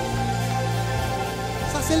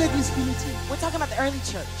 Ça, c'est l'église primitive. We're talking about the early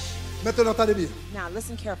church. Maintenant, attendez bien. Now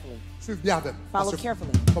listen carefully. Suivez bien avec. Follow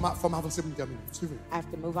carefully. Faut m'avancer pour terminer. Suivez. I have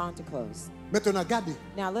to move on to close. Maintenant, regardez.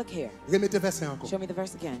 Now look here. Remettez verset encore. Show me the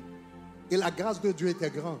verse again. Et la grâce de Dieu était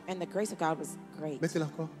grande. And the grace of God was great. Mettez-la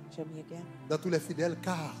encore. Show me again. Dans tous les fidèles,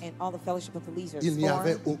 car And all the fellowship of the believers. il n'y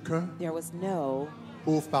avait For aucun there was no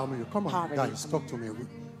pauvre parmi eux. Come on, poverty guys, talk to me.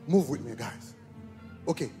 Move with me, guys.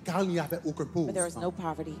 Ok, car il n'y avait aucun pauvre. but there was no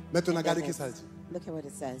poverty. Maintenant, in regardez their ce que ça midst. dit. Look at what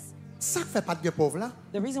it says. Ça fait pas de pauvre là.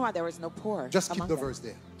 The reason why there was no poor Just keep among the them. verse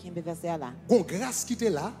there. Can't be verse there là. Bon, grâce qui était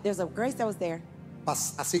là, There's a grace that was there.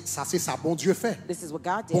 parce que ça c'est ça, bon Dieu fait. This is what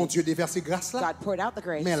God did. Bon Dieu déversé grâce là. God poured out the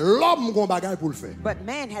grace. Mais l'homme gon bagaille pour le faire. But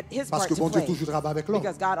man had his Parce part que to bon Dieu play. toujours travaille avec l'homme.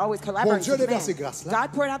 Because God always Bon collaborates Dieu with man. déversé grâce là.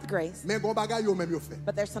 God poured out the grace. Mais bon bagaille yo même yo fait.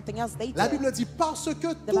 But there's something else they La did. Bible dit parce que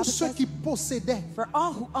tous Bible ceux says- qui possédaient For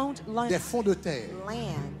all who owned des fonds de terre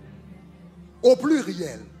land au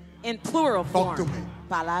pluriel, in plural Talk form. to me.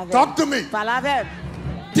 Palavem. Talk to me. Palavem.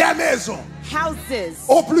 des maisons Houses.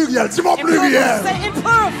 au pluriel, dis-moi In plural, pluriel, say in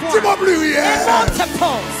plural form. dis-moi In pluriel, multiples.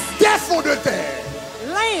 des fonds de terre,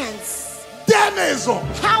 Lands. des maisons.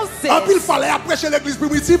 Houses. En plus, il fallait apprêcher l'église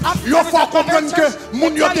primitive. Il faut comprendre que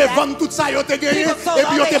moun yo te vend tout ça, yo te gagné, et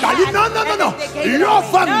puis yo te bali. Non, non, non, non. Yo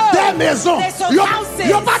vend des maisons.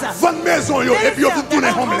 Yo pas vendre maison, yo, et puis yo tout tourner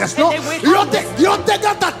homeless, non. Yo te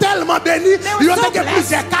gâte tellement béni. Yo te gagné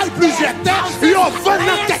plusieurs cailles, plusieurs terres. Yo vend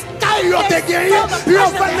des cailles, yo te gagné. Yo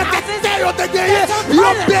vend des terres, yo te gagné. Yo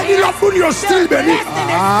béni, yo moun yo style béni.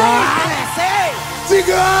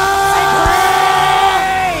 Tigre!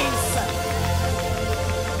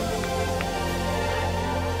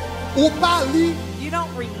 Ou pas lire You don't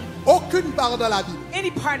read aucune part dans la Bible.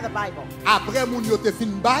 any part of the Bible Après moun yo te fin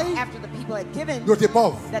bay, after the people had given yo te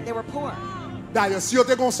pauvre. that they were poor. D'ailleurs, si yo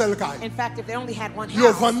te gon sel kay, In fact, if they only had one yo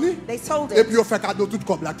house, vend they sold et it. puis yo fait cadeau tout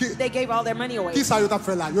comme là. They gave all their money away. Qui ça yo t'a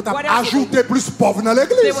fait là? Yo t'a What else ajouté plus pauvre dans They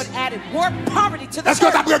l'église. would add more poverty to the Est-ce que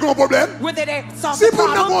t'as church. pris un problème? Where they solved Si the pour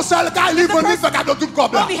nous problem. gon sel kay, li vend fait cadeau tout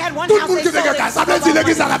comme là. Only had one Tout le house, monde they qui te sold regarde, it. ça veut dire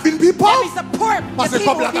l'église a la fin puis That pauvre. means the poor, Parce the que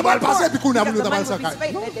people comme là, will be t'as pas le more passé, puis qu'on a because voulu the money t'avoir will be ça spent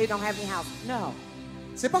kay. that they don't have any house. No.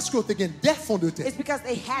 C'est parce que te gagne des fonds de terre. It's because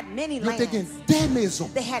they had many Yo te gagne lands. des maisons.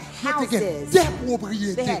 They had Yo te gagne houses. des They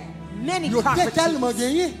propriétés. had many properties.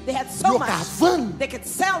 They had so much they could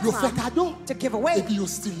sell some to give away.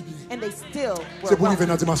 And they still were wealthy.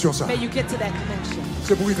 May you get to that dimension.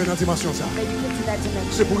 C'est pour arriver dans dimension ça. May you get to that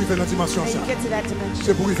dimension. C'est pour arriver dans dimension ça. May you get to that dimension.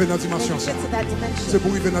 C'est pour arriver dans dimension ça. C'est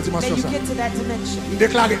pour arriver dans dimension ça. May you get to that dimension.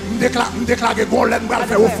 Déclarer qu'on l'aime va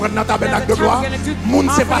faire offrande dans tabernacle de gloire. Moun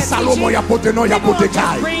c'est pas Salomon, y a poté non, y a poté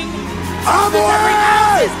caille.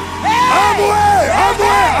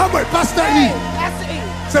 Amoué, pasteur Lee.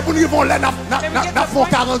 C'est pour nous vont là dans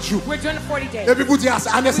 40 jours. Et puis vous dire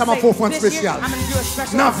année ça m'a fait offrande spéciale.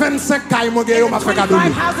 Dans 25 cailles mon gars, m'a fait cadeau.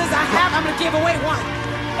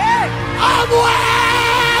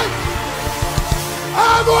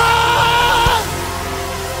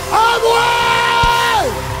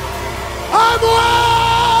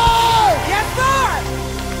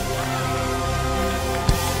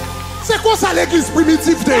 C'est quoi ça l'église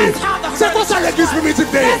primitive? C'est quoi ça l'église primitive?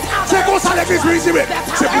 C'est quoi ça l'église primitive?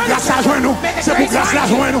 C'est pour grâce à joindre nous. C'est pour grâce à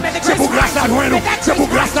joindre nous. C'est pour grâce à joindre nous. C'est pour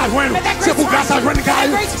grâce à joindre nous. C'est pour grâce à joindre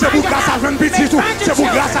Gaël. C'est pour grâce à joindre Petit tout. C'est pour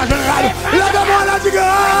grâce à joindre Rade. Lève-moi la digue.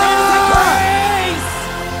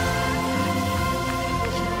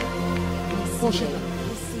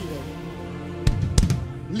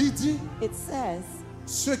 Lydie,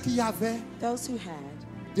 ceux qui avaient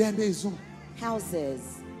des maisons.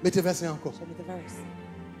 Houses. Mettez verset encore. Show me the verse.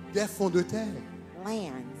 Des fonds de terre.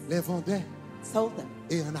 Lands. Les vendaient. Sold them.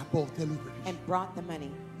 Et en apportaient le plus. And brought the money.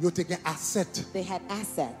 Ils ont des assets. They had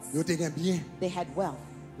assets. Ils ont des bien. They had wealth.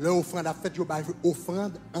 Leur offrande a fait, ils ont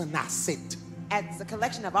offrande en asset. As a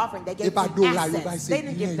collection of offering, they gave assets. They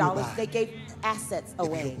didn't give dollars. They gave assets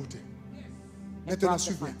away. Maintenant,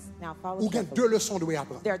 suivez. Ou bien deux leçons de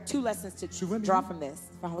apprendre. There are two lessons to draw from this.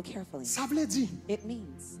 Follow carefully. Ça veut dire. It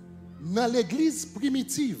means. Dans l'église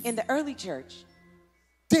primitive, in the early church,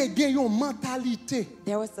 there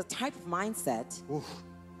was a type of mindset.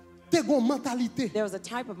 There was a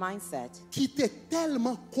type of mindset qui était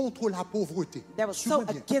tellement contre la pauvreté. That was so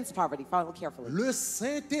against poverty. Follow carefully. Le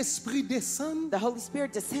Saint-Esprit descend. The Holy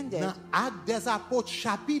Spirit descended. Dans Actes des Apôtres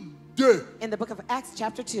chapitre 2. In the book of Acts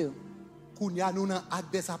chapter 2.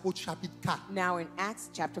 Now in Acts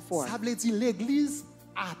chapter 4. Ça veut dire l'église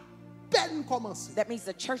a peine commencé. That means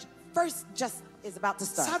the church first just is about to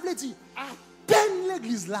start. Ça veut dire à peine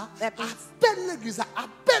l'église là, à peine l'église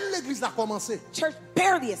là commencé. Church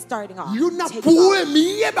barely is starting off.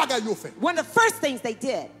 One of the first things they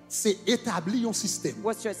did c'est établir un système.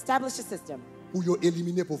 Was to establish a system. Pour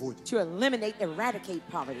éliminer pauvreté. To eliminate, eradicate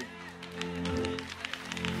poverty.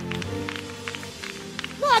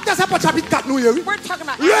 We're talking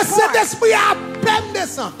about le Saint-Esprit a peine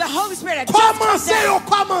descend. The Holy Spirit had just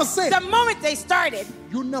commencé. The moment they started,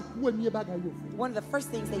 one of the first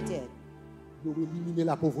things they did,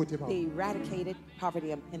 they eradicated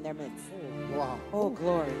poverty in their midst. Oh, wow. Oh,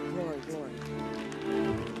 glory, glory, glory.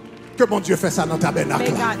 Que bon Dieu fait ça dans le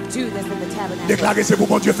tabernacle. Déclarez c'est pour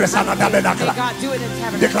bon Dieu fait ça dans le tabernacle.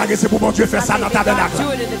 Déclarez c'est pour bon Dieu fait ça dans le tabernacle.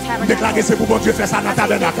 Déclarez c'est pour bon Dieu fait ça dans le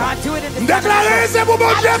tabernacle. Déclarez c'est pour bon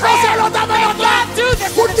Dieu fait ça dans le tabernacle.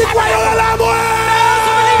 Pour qui croyons à l'amour.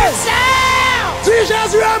 Dis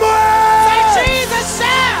Jésus est moi.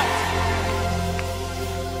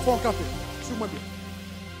 Faut camper. Suis-moi bien.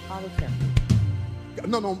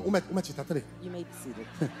 Non, on met attendez. You may be seated.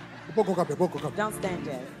 Don't stand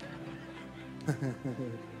there.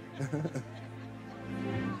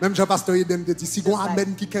 Même Jean-Pasteur Idem dit si on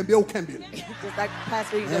amen qui kembe ou kembe. Just like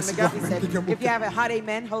Pastor Idem McGuffey said, if you have a hot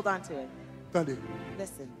amen, hold on to it. Attendez.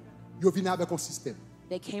 Listen. Yo vient avec un système.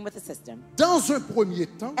 They came with a system. Dans un premier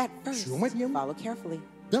temps, at first, follow carefully.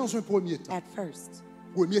 Dans un premier temps, at first,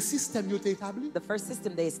 premier système qui a été établi, the first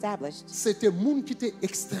system they established, c'était monde qui était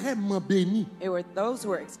extrêmement béni. It were those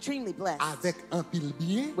who were extremely blessed, avec un pile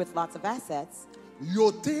bien, with lots of assets.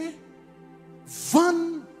 Yo te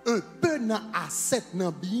vend un peu dans asset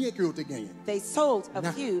dans bien que yo te gagné. They sold a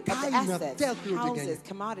few of the assets, houses,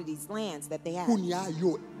 commodities, lands that they had.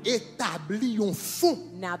 Yo établi un fonds.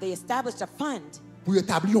 Now they established a fund. Pour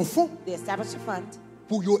établir un fonds. They established a fund.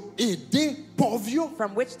 Pour aider pauvres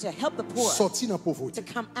from which to help the poor sortir dans pauvreté.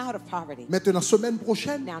 To come out of poverty. Maintenant semaine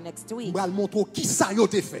prochaine, now next week, on va montrer qui ça yo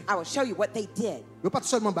te fait. I will show you what they did. Yo pas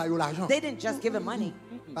seulement bailler l'argent. They didn't just give him money.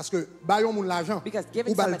 Parce que bailler mon l'argent,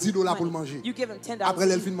 ou bailler $10 pour le manger. You give him $10. Après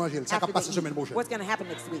elle fin manger, ça va passer semaine prochaine. What's going to happen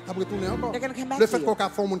next week? Après tourner encore. They're going to come back le fait qu'on a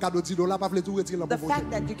fait mon cadeau $10 pas veut tout retirer la pauvreté. The fact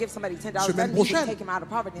that you give somebody $10 semaine prochaine, take him out of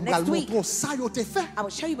poverty. Next week, ça yo te fait. I will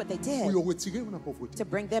show you what they did. Pour retirer la pauvreté. To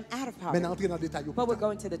bring them out of poverty. Maintenant entrer dans détail. But we're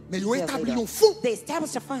going to the mais yo établi un fonds. They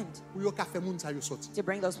established a fund. Pour yo ka fait moun ça yo sorti. To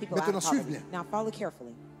bring those people out of poverty. Now follow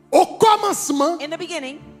carefully. Au commencement, in the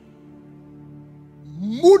beginning,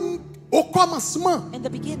 moun Au commencement, in the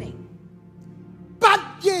beginning, pas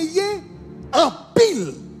gagné en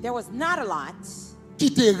pile there was not a lot qui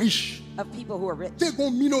était riche. of people who were rich. T'es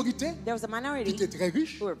une minorité There was a qui minority était très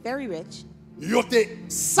riche. who were very rich.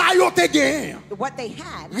 Ça yo te gagné. What they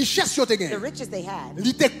had, Richesse yo te the gagné. riches they had, Il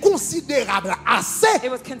était considérable assez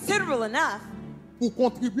it was considerable enough pour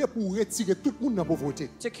contribuer pour retirer tout le monde dans la pauvreté.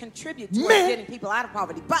 to contribute towards Mais- getting people out of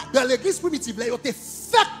poverty. But Dans l'église primitive, là, yo te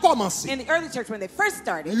fait commencer. in the early church, when they first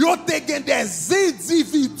started, Yo te gagné des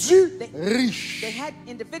individus they riches. had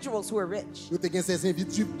individuals who were rich. Yo te gagné ces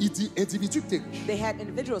individus qui étaient riches. They had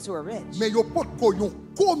individuals who were rich. Mais yo pas une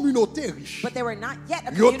communauté riche. But they were not yet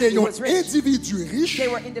a Yo te community who un was rich. individu riche. They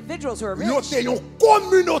were individuals who were Yo rich. te une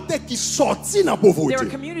communauté qui sorti dans la They were a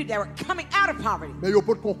pauvreté. community that were coming out of poverty. Mais yo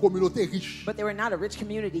pas une communauté riche. But they were not a rich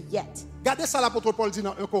community yet. Regardez ça l'apôtre Paul dit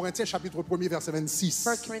dans 1 Corinthiens chapitre 1er verset 26.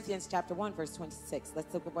 1 Corinthians chapter 1, verse 26.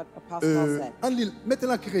 Let's look at what Apostle Paul said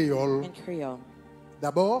Mettez-la en créole. in Creole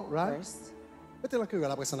D'abord, right? first. Mettez-la en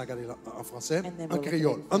créole, après ça on a regardé en français. And then En we'll créole.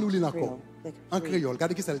 look at it En nous lit in encore. Creole. En créole.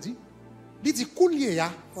 Regardez ce que ça dit. Il dit, Koulye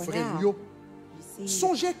ya, For frère now, yo, you see,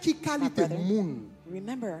 songez qui qualité brother, moun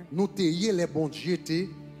remember nous te yé les Bondye te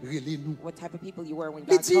relé nous. what type of people you were when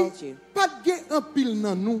Il God dit, called you. pas de un pile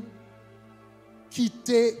nan nous qui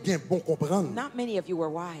te gen bon comprendre. Not many of you were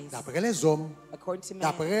wise. D'après les hommes, According to man,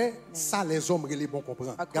 d'après ça les hommes relé bon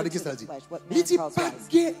comprendre. Regardez ce que ça dit. flesh, what Il man dit, calls pas wise.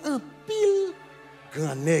 de un pile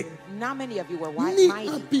grand nègre, Not many of you were wise, ni un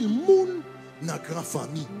mighty. pile moun dans grande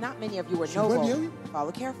famille. Not many of you were Je vois bien, noble. oui.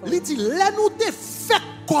 Follow carefully. Il dit, là nous te fait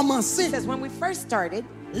commencer. He says when we first started,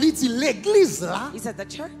 Il dit, l'église là, he said the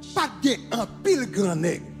church pas de un pile grand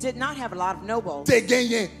nègre. did not have a lot of nobles. Te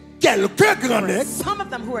gagné quelques grands nègres. Some of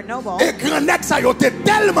them who were noble, Et grand nègres ça yo te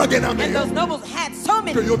tellement gagné dans and those nobles had so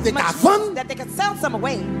many Que yo te much ka vendre. that they could sell some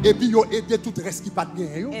away Et puis yo aidé tout reste qui pas de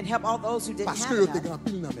bien yo. and help all those who didn't Parce que have yo te enough grand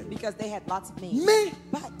pile dans men. because they had lots of means. Mais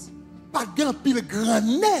But pas grand pile grand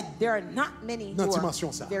nègre. there are not many Dans who dimension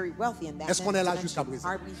are ça. very wealthy in that Est-ce qu'on est là dimension. jusqu'à présent?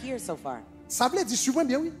 Are we here so far? Ça veut dire suivez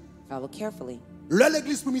bien oui. Follow carefully. Là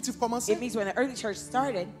l'église primitive commençait It means when the early church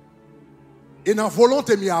started, et dans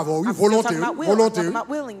volonté mi avant oui, I'm still volonté, talking about will, volonté. I'm talking about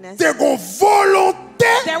willingness. T'es gon volonté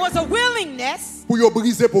There was a willingness pour yo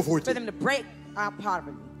briser for pauvreté. them to break our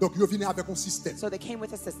poverty. Donc yo vient avec un système. So they came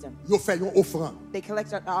with a system. Yo fait une offrande. They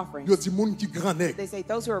collected offerings. Yo dit moun qui grand nègre. They say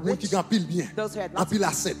those who are Moun rich, qui grand pile bien. those who had En lots pile of,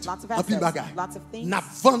 asset. lots of En pile assets, bagay. lots of things, N'a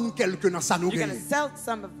vendre quelque dans ça nous you're going gagne. to sell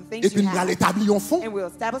some of the things Et puis you nous allons have, établir un fonds and we'll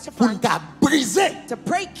establish a pour fund nous briser to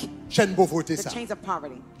break chaîne pauvreté the ça. chains of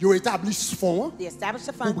poverty. Yo établi ce fonds They establish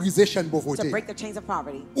a pour fund briser chaîne to pauvreté. break the chains of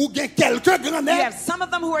poverty. Ou gain quelques grands You nègres have some of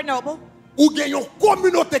them who are noble. ou gain une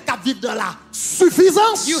communauté qui vit dans la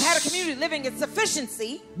suffisance. You had a community living in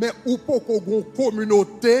sufficiency, Mais ou pas une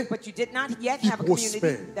communauté. but you did not yet Qui have a community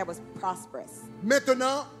prospère. that was prosperous.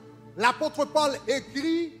 Maintenant, l'apôtre Paul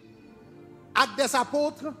écrit Actes des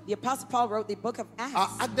apôtres. The Apostle Paul wrote the book of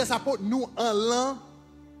Acts. Actes des apôtres, nous en l'an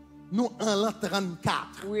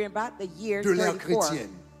 34 We're about the year de l'ère 34. chrétienne.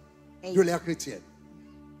 AD. De l'ère chrétienne.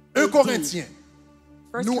 1 Corinthiens.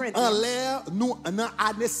 First Nous en Corinthians. l'ère, nous en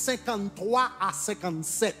année 53 à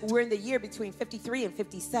 57 We're in the year between 53 and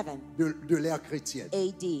 57 de l'ère chrétienne.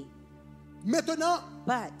 AD. Maintenant,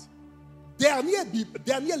 But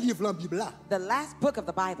dernier livre en Bible là, the last book of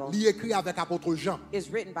the Bible il écrit avec apôtre Jean. is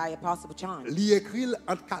written by Apostle John. Il écrit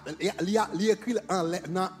dans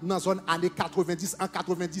la zone année 90, en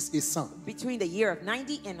 90 et 100. Between the year of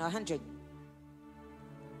 90 and 100.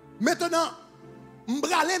 Maintenant, je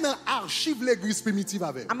vais aller dans l'archive de l'église primitive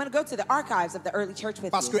avec. I'm going to go to the archives of the early church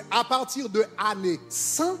with Parce que you. à partir de l'année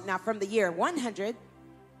 100, Now, from the year 100,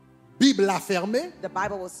 Bible a fermé. the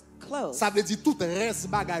Bible was closed. Ça veut dire tout reste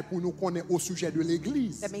bagay pour nous connaître au sujet de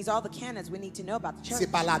l'église. That means all the canons we need to know about the church C'est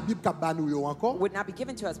pas la Bible qui va nous encore. would not be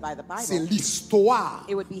given to us by the C'est Bible. l'histoire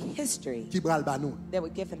It would be history qui va nous. that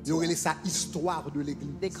would give them Ils to ont us. ça histoire de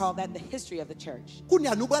l'église. They call that the history of the church. Nous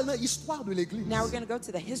allons dans l'histoire de l'église. Now we're going to go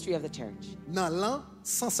to the history of the church. Dans l'an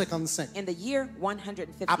 155. In the year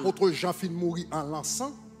 150, Apôtre Jean fin mourir en l'an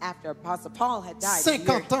 100. after Apostle Paul had died, in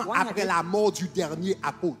the year 50 ans après 100, la mort du dernier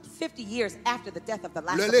apôtre. 50 years after the death of the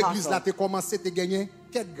last L'église là apostle, a commencé à gagner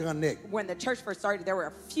quelques grands nègres. when the church first started, there were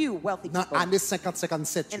a few wealthy Dans people l'année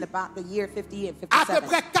 50-57. in about the year 50 and À peu 57.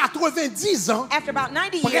 près 90 ans, After about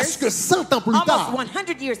 90 years, presque 100 ans plus almost tard,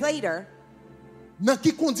 100 years later, dans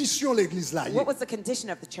quelles conditions l'église là y what est? was the condition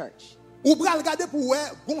of the church? Ou bral regarder pour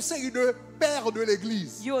une série de pères de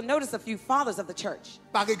l'église. You will notice a few fathers of the church.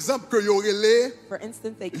 Par exemple, que y aurait les For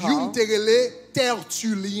instance, they call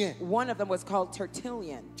Tertullien. one of them was called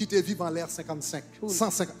Tertullian. Qui te vivent en l'ère 155.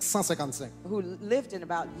 Who lived in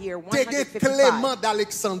about year Clément 155.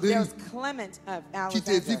 d'Alexandrie. There was Clement of Qui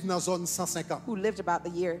te vivent Alexandria, dans zone 150. who lived about the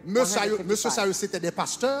year Monsieur 155. c'était des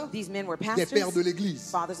pasteurs, These men were des pastors, pères de l'église.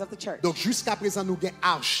 fathers of the church. Donc jusqu'à présent nous avons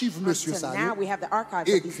archive monsieur Until ça. now we have the archives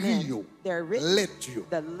of these Écrit men. They're written, lettre.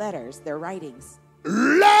 the letters, their writings.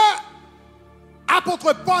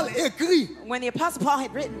 L'apôtre Paul écrit When the Apostle Paul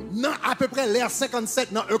had written, dans à peu près l'ère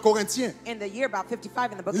 57 dans 1 Corinthiens. in the year about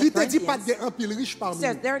 55 in the book Il of te dit pas Corinthians, de un pile riche it parmi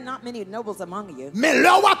says nous. there are not many nobles among you. Mais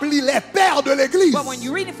là on appelle les pères de l'église. But when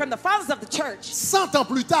you read it from the fathers of the church, 100 ans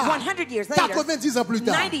plus tard, 100 years later, 90 ans plus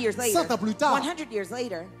tard, 90 years later, 100 ans plus tard, 100 years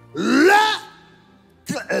later,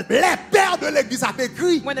 les pères de l'église ont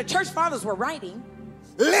écrit. when the church fathers were writing,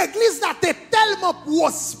 L'église a été tellement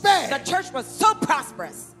prospère the church was so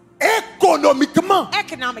prosperous, économiquement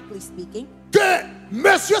economically speaking, que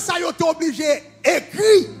monsieur Sayo était obligé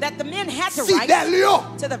d'écrire that the men had to write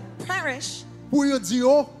fidèles to the parish pour lui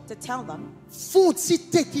dire to tell them, font-ils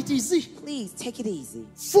take it easy. please take it easy,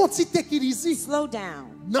 Font-ils take it easy. slow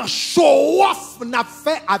down, Dans show off n'a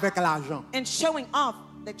fait avec l'argent. and showing off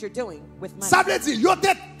that you're doing with money. Ça veut dire yo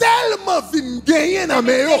était tellement vinn gagner dans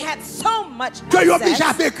mes They yo had so much que yo obligé à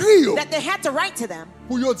access écrire yo that they had to write to them,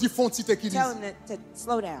 pour yo dire font-ils take it tell easy. them to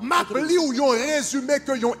slow down. M'a take it li easy. ou yon résumé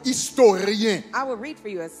que yon historien. I will read for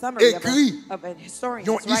you a summary Écrit. of a historian's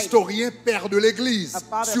Yon writing, historien père de l'église a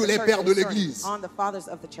father sur of the les church, pères a de historian l'église on the fathers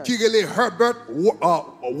of the church. qui relait Herbert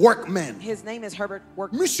Workman. His name is Herbert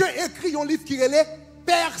Workman. Monsieur écrit un livre qui relait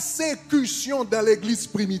Persécution dans l'église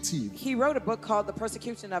primitive. He wrote a book called The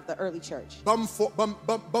Persecution of the Early Church. Bam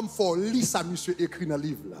fo li ça monsieur écrit dans le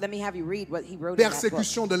livre là. Let me have you read what he wrote in that book.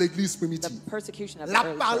 Persécution de l'église The primitive. persecution of the La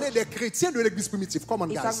early parlé church. des chrétiens de l'église primitive. Come on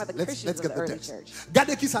He's guys. talking about the Let's Christians get of the the early text. church.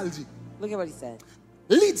 Regardez qui ça le dit. Look at what he said.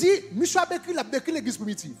 Il dit, monsieur a décrit l'église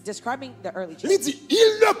primitive. Describing the early church. Il dit,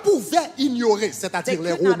 il ne pouvait ignorer, They c'est-à-dire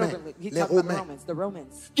les could not Romains. overlook. He's Les talking about the Romains. Romans. The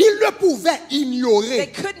Romans. Il ne pouvait They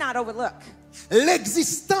ignorer could not overlook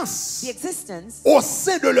l'existence the existence au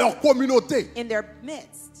sein de leur communauté. in their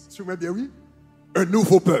midst Tu me dis oui? Un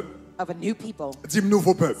nouveau peuple. of a new people. Dis-moi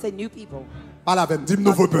nouveau peuple. Say new people. Pas la veine,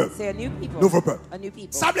 dis-moi nouveau peuple. Say a new people. Nouveau peuple. A new people.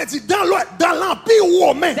 Ça veut dire dans l'empire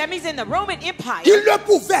romain, That means in the Roman Empire, il ne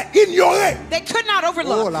pouvait ignorer. they could not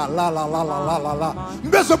overlook. Oh là là là là là là là là.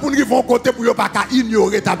 Mais pour nous vont côté pour ne pas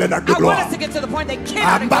ignorer tabernacle de I want gloire. us to get to the point they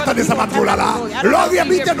Ah, cannot m'attendez ignore ça the m'a trop là là. people of Leur heaven.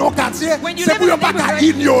 habiter dans le quartier, When you c'est live pour in ne the pas neighborhood,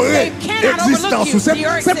 ignorer they cannot l'existence. overlook you,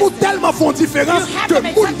 your C'est pour existence. tellement font différence You have que to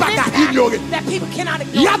make pour such ne an pas impact ignorer. that people cannot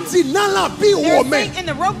Il y a ignore you. dit dans l'empire They're romain, saying in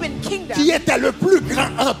the Roman kingdom, qui était le plus grand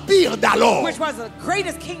empire d'alors, which was the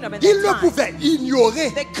greatest kingdom in ils that ne time, pouvaient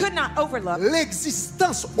ignorer they could not overlook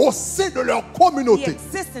l'existence au sein de leur the communauté.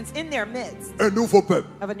 existence in their midst Un nouveau peuple.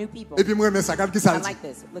 of a new people. Et puis moi, mais ça, regarde qui ça I dit. like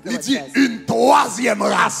this. Look at Il what it dit says. une troisième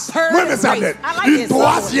race. Third Moi, mais ça race. dit. I like Une this.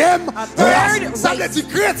 troisième A third race. Ça veut race. dire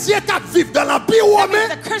chrétiens qui vivent dans l'empire That romain. means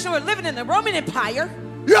the Christians were living in the Roman Empire.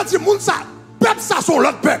 Il a dit, moun ça, peuple ça sont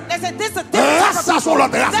l'autre peuple. They said, this is a different type Race of ça sont people.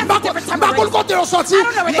 l'autre race. That's a different type of Par contre, race. quand ils sont sortis, I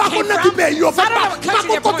don't know where they par came contre, from. qui pays, I don't know what country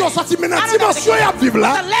they're quand ils sont born sortis, in. mais I dans don't know la dimension, what ils vivent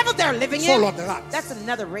là. The level they're living Sont in, l'autre race. that's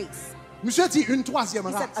another race. Monsieur dit une troisième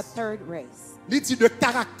He said a race. third race. Il dit de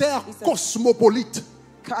caractère He said- cosmopolite.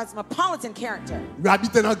 Cosmopolitan character. Il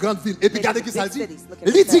habite dans une grande ville. Et puis, They regardez live qui in ça big dit. cities. Look at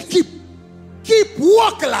Il what it dit says. qui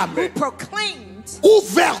proclamait Proclaimed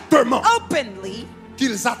ouvertement openly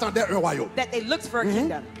qu'ils attendaient un royaume. that they looked for a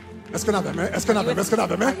kingdom. Est-ce qu'on avait main? Est-ce qu'on avait main? Est-ce qu'on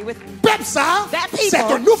avait main? Are you with me? Peuple ça, That people, c'est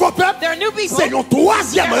un nouveau peuple. they're new people. C'est une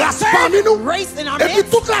troisième They're a race third parmi nous. race in our Et puis midst.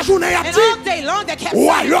 toute la journée, il a And dit, all day long they kept saying,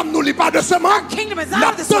 royaume nous lit pas de ce monde. kingdom is Nous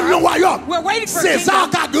out of this attendons le world. royaume. We're waiting for a César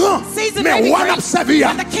kingdom. qui grand, Caesar mais may be roi great, n'a servi.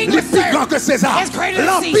 but the king Il est was plus served grand que César. is greater than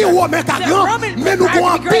L'empire Caesar. romain qui The grand, Roman mais nous avons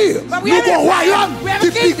un empire be great, empire. but we Nous have avons un an empire. royaume We have a qui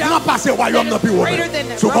est plus kingdom grand par ce royaume that is d'empire romain. greater than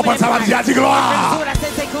the Tu comprends Roman ça va dire, Empire. dis gloire. What I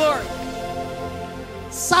said, say glory.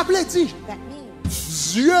 Ça veut dire, That means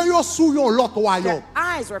yeux yo sous yon l'autre royaume. their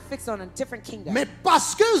eyes were fixed on a different kingdom. Mais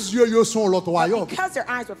parce que yeux yo sont l'autre But royaume, because their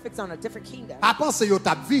eyes were fixed on a different kingdom, pas penser yo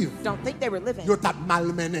tap vivre, don't think they were living, yo tap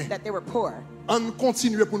malmené. that they were poor. On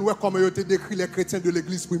continue pour nous voir comment yo te décrit les chrétiens de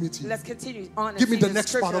l'église primitive. Let's continue on and Give me see the the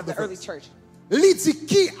next part description of of the the early verse. church. Il dit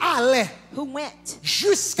qui allait Who went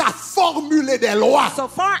jusqu'à formuler des lois so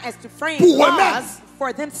far as to frame pour eux-mêmes. laws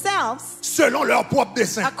for themselves selon leur propre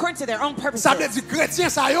dessein. according to their own purposes. Ça veut dire chrétien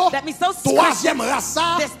ça yo, That means those troisième race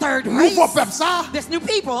ça, this third nouveau race, peuple ça, this new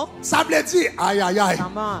people, ça veut dire aïe aïe aïe.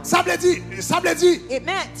 Come on. Ça veut dire it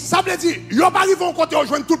meant ça veut dire yo pas arrivé en côté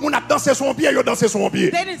rejoindre tout le monde a dansé son pied, yo dansé son pied.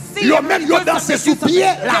 they didn't see Yo everybody même yo do dansé something, sous pied,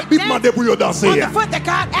 do la something. Bible demande pour yo danser. On the foot that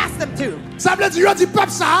God asked them to. Ça veut dire yo dit peuple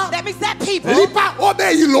ça, That means that people, li pas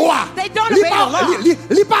obéir loi. They don't obey the law.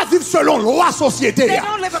 Li pas vivre selon loi société. They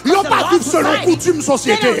don't live according Yo to pas the law vivre of selon society. coutume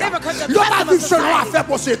société. They don't live according to the Yo pas custom of vivre selon society. affaire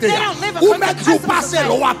société. They don't live Ou according mettre to vous custom of passer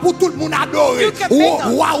society. loi pour tout le monde adorer. You can make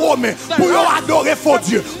them. Roi romain, The pour yo law. adorer faux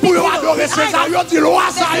Dieu, pour yo adorer César, yo dit loi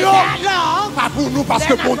ça This is yo. that law. Pas pour nous parce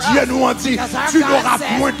que They're bon not for Dieu us. nous a dit Because our tu God n'auras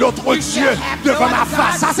says, point d'autre you Dieu shall have devant no ma other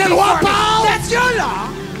face. God Ça c'est loi before me. parle. That's your law.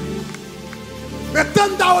 Mais tant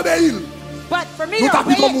d'obéir. But for me Nous to t'as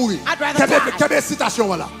obey pris comme it, mourir. I'd rather die. Quelle citation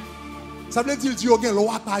voilà. Ça veut dire qu'il y a une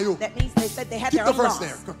loi par yo. That means they said they had Keep their the own verse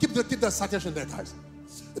laws. there. Keep the citation there, guys.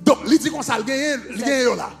 Donc, il dit qu'on s'est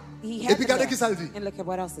gagné là. He Et had puis, them regardez qui ça there. le dit. And look at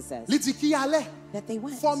what else it says. Il dit qu'il allait That they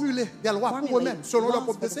went. formuler des lois pour eux-mêmes, selon leur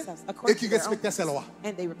propre dessein, et qui respectaient ces lois.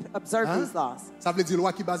 And they observed these laws Ça veut dire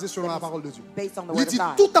loi qui est basée sur la parole de Dieu. based on the Il word dit of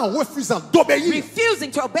God. tout en refusant d'obéir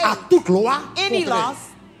Refusing to obey à toute loi any contraire. laws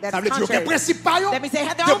that's Ça veut dire qu'il y a un contrary. principe par yo, That means they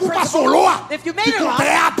had their de own pour pas principles. son loi, If you made qui a law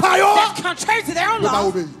contraire à par yo, that's contrary to their own Ils vont pas law,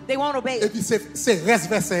 obéir. they won't obey et it. puis c'est reste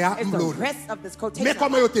verset à It's the l'autre. rest of this quotation. Mais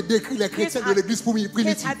comment ils ont décrit les chrétiens de l'église Here's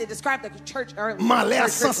primitive? how they described the church earlier. L'ère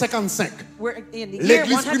First church. 155. We're in the year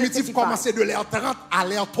L'église primitive 155. commençait de l'ère 30 à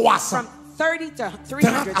l'ère 300. From 30 to 30 300.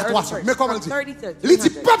 à the early 300. church. Mais comment From il 30 dit? to Il dit,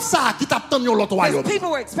 300. peuple ça qui tape tant l'autre royaume. There's people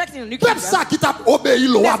were expecting a new Peuple kingdom. ça qui tape obéi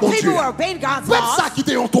loi There's bon people Dieu. who are obeying God's Peuple laws. ça qui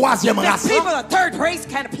était en troisième There's race. people, a third race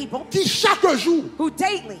kind of people, Qui chaque jour who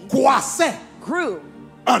daily croissait grew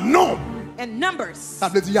en nombre. in numbers. Ça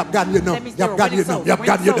veut dire, il a gagné, non. That means Il a they were gagné, winning non. souls, Il a winning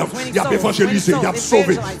gagné, non. souls, winning Il a souls, évangélisé, winning il a souls,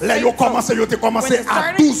 sauvé. evangelized, Là, ils ont commencé, ils ont commencé When they à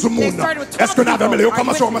started, 12 they moun. started with 12 Est-ce que nous avons people. ils ont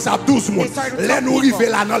commencé Are you à 12 moun. They started with Là, 12 nous people.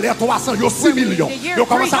 arrivons là, dans l'ère 300, il y a 6 millions. the year Ils ont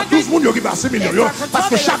commencé à 12 moun, ils arrivent à 6 millions. They start from Parce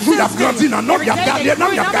que 12, chaque jour, il a they grandi dans le nombre, il a every day gagné, they non,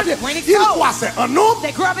 il a grew in gagné. numbers, winning Il souls. croissait en nombre.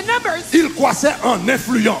 They grew up in numbers. Il croissait en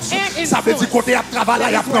influence. And Ça veut dire influence. côté à travail,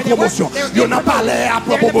 il y a That is where they promotion. work. They're Il y en a getting palais à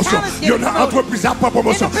promoted. promotion. They're in the Il y en palace a getting entreprise à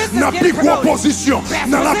promotion. In the business Dans getting plus gros promoted. position. Best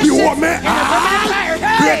Dans la plus position. romain. In the Roman Empire.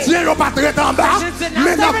 Hey! Chrétien, ils pas très en bas. Christians did not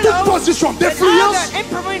Mais dans stay toute below. position But d'influence. other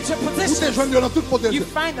influential Vous ces positions, jeunes dans toute position. you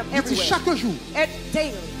find them Il dit everywhere. chaque jour And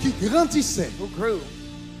daily, qui grandissait, who grew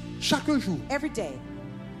chaque jour every day.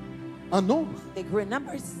 en nombre, They grew in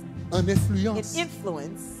numbers, en in influence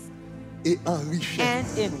influence, et en richesse.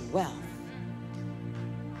 and in wealth.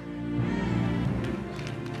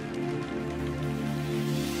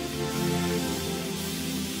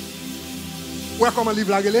 Ouais, comment livre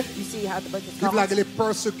la relais? You see how the book is Livre la called? relais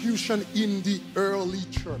Persecution in the early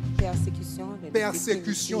church. Persécution. in the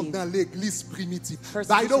Persécution beginning. dans l'église primitive. By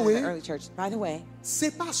Persecution the in the way, early church. By the way,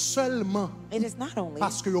 c'est pas seulement it is not only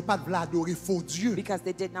parce que yo pas de adorer faux Dieu because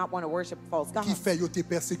they did not want to worship false qui gods fait yo te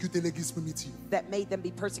persécuter l'église primitive. that made them be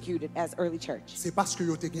persecuted as early church, C'est parce que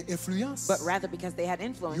yo te gen influence, but rather because they had yo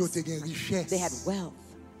influence, te gen richesse. they had wealth.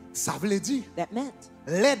 Ça veut dire, That meant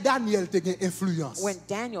les Daniel te gen influence. when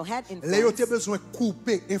Daniel had Les yo te influence, besoin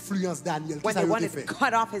couper influence Daniel. Qui when ça they yo te wanted to fait?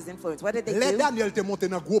 cut off his influence, what did they Les do? Daniel te monté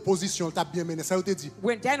dans gros position, t'a bien mené. Ça yo te dit.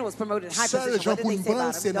 When Daniel was promoted in high Seul position, gens what did pour they nous say prendre,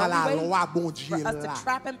 about c'est him? dans The la only way loi bon for Dieu us là. to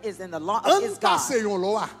trap him is in the law of On his passe God. yon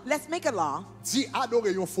loi, Let's make a law, dit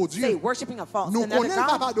adorer yon faux say Dieu. worshiping a false Nous another connaissons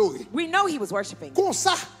pas God. adorer. We know he was worshiping. Comme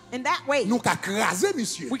ça, In that way, nous qu'a crasé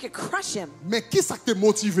monsieur. we could crush him. Mais qui ça te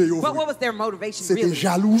motivé yo? But what was their motivation C'était really?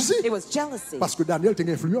 jalousie It was jealousy. parce que Daniel te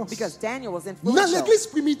influence. Because Daniel was Dans influential. l'église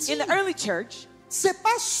In primitive, the early church, c'est pas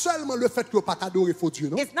seulement le fait que pas adorer faux Dieu,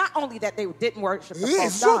 non? it's not only that they didn't worship the false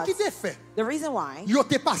Raison qui gods. te fait, The reason why yo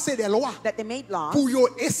te passé des lois that they made laws pour yo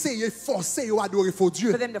essayer forcer yo adorer faux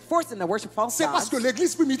Dieu. for them to force them to worship false C'est parce gods que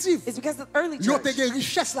l'église primitive, is because the early yo church, te gen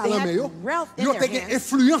richesse là they dans had main yo. wealth in Yo their te gen hands.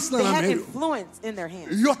 influence dans They la had main yo. influence in their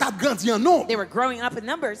hands. Yo t'a grandi en nom. They were growing up in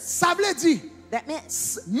numbers. Ça veut dire, That meant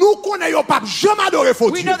nous connaissons pas jamais adorer faux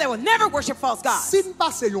we Dieu. know they will never worship false gods. Si nous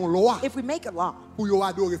passons une loi If we make a law pour yo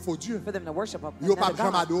adorer faux Dieu, for them to worship Yo pas another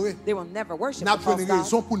jamais god, adoré. they will never worship n'a a false pas une god.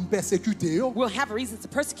 raison pour nous persécuter yo. We'll have reasons to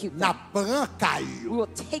persecute N'a them. prend caille We yo. will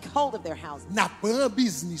take hold of their houses. N'a prend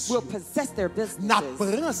business We'll yo. possess their N'a businesses.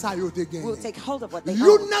 prend ça yo te We'll gagné. take hold of what they Une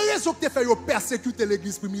own. raison que te fait yo persécuter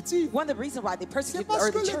l'église primitive, One of the reasons why they c'est persecuted the parce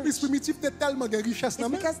que early l'église church primitive était tellement de richesse is dans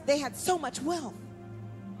main. because they had so much wealth.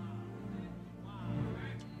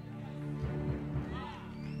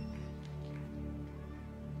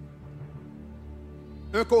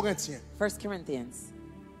 1 Corinthiens, 1 Corinthians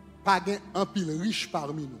pas un pile riche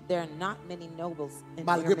parmi nous. There are not many nobles in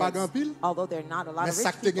Malgré your pas un midst, pile, although there are not a lot mais of ça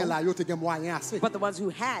rich que tu people. là, yo te moyen assez. But the ones who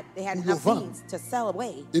had, they had Pour enough yo vendre. means to sell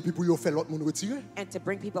away Et puis pour yo faire l'autre monde retirer. and to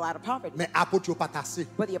bring people out of poverty. Mais apôtre yo pas assez.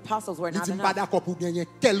 But the apostles were Il not dit pas enough. d'accord pour gagner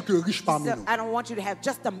quelques riches parmi So nous. I don't want you to have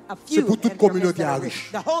just a C'est few. pour toute in your midst communauté that are à rich.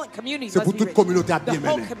 riche. The whole community C'est must pour be toute rich. communauté à The bien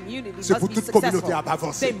whole mener. community C'est must pour be toute communauté à successful.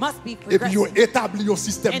 avancer. They must be Et puis yo progressing. établi un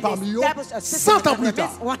système And parmi they eux established a system 100 ans in plus their tard.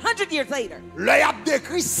 midst 100 years later. Là, il a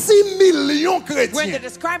décrit 6 millions de When they're chrétiens.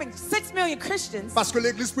 describing 6 million Christians, Parce que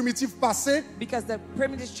l'église primitive passait because the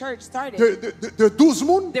primitive church started, de 12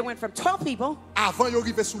 moun. they went from 12 people Avant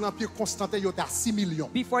d'arriver sous l'empire Constantin, il y a 6 millions.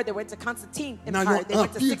 before they went to Constantine Dans Empire. They un went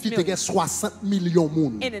to empire 6 qui million. était 60 millions de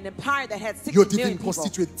moun. In an empire that had 60 Ils ont million people,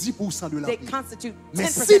 constitué 10% de they l'empire. constitute 10% Mais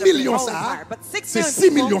of 6 the millions, whole ça, empire. But 6 c'est million 6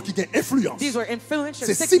 people, millions qui ont influence. these were influential.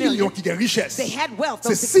 C'est 6 6 million. millions qui ont richesse. They had wealth. C'est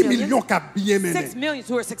Those 6 millions qui ont bien 6 mené. millions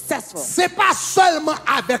who were successful. C'est pas seulement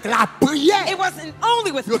avec la prière. It wasn't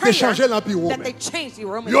only with Ils ont prayer changé l'empire that romain. they changed the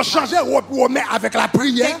Roman Ils ont Empire. changé l'empire romain avec la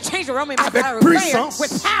prière, They changed the Roman avec Empire with prayer, puissance,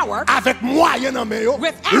 with power. avec moyens en main.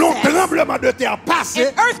 With L'on assets. tremblement de terre passé.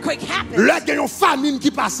 An earthquake happened. Là, il y a une famine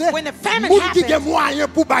qui passait. When the famine Moun qui happened, a moyen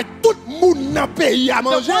pour battre tout le monde dans le pays à the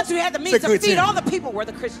manger, ones who had the means c'est to feed chrétien. all the people were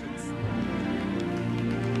the Christians.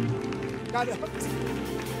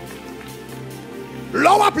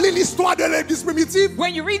 Là, on appelle l'histoire de l'église primitive.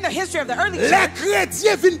 When you read the history of the early Les church,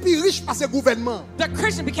 chrétiens viennent plus riches par ce gouvernement. the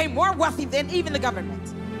Christian became more wealthy than even the government.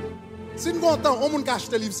 Si nous comptons, on peut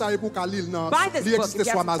acheter le livre ça pour qu'à l'île, Buy this il book existe if you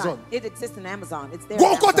sur have some Amazon. time. It exists on Amazon. It's there.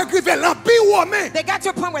 Bon, on quand Amazon. écrivait l'empire romain, They got to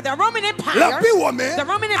a point where the Roman Empire, l'empire romain the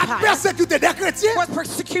Roman a Empire persécuté des chrétiens was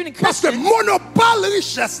persecuting parce que Christians monopole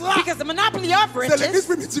richesse là, because the monopoly of c'est l'église riches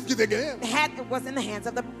primitive qui était gagnée. was in the hands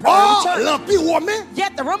of the Or, early church. l'empire romain,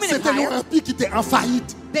 Yet the Roman c'était un Empire, empire qui était en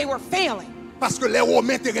faillite. they were failing. Parce que les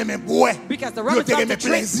Romains te remet bois, Because the ils Romans te loved remet to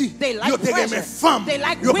drink. plaisir, They liked ils te remet pleasure. femme, They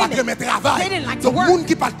liked ils pas women. remet travail. They didn't like to Donc, work. monde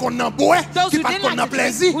qui pas de bois, Those qui who pas didn't like de to drink,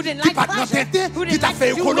 plaisir, who didn't qui like pas de pleasure, tête, who qui didn't t'a like fait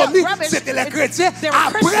to do économie, rubbish, c'était les they chrétiens. were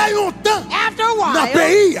Après Christians. un temps, After a while, dans le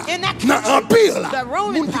pays, in that dans country, l'empire là, the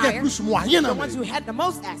Roman monde qui a Empire, plus moyen the dans ones who had the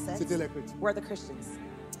most assets c'était les chrétiens. were the Christians.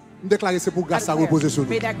 Déclarer c'est pour grâce à I declare, reposer sur nous.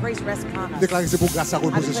 may that grace rest upon us. Déclarer c'est pour grâce à I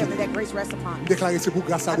reposer declare, sur may nous. that grace rest upon us. Déclarer c'est pour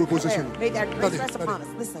grâce à I reposer sur declare, nous. may that grace Attendez, rest attendez. upon us.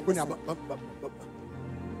 Listen, Konya, listen.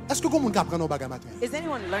 Est-ce que vous avez appris un bagage matin? Is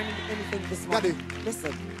anyone learning anything this Regardez. morning?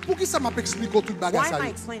 Listen, Pour qui ça m'a expliqué tout le bagage why ça? am I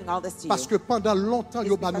explaining all this to Parce you? que pendant longtemps, It's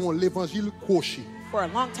yo ba nou because- l'évangile crochet. For a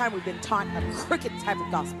long time, we've been taught a crooked type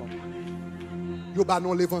of gospel. Yo ba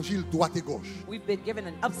nou l'évangile droite et gauche. We've been given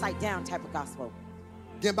an upside down type of gospel.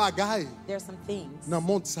 Gen bagay There's some things dans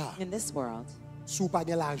monde ça, in this world, sou pa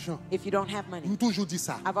gen l'argent. if you don't have Nous money, toujours dit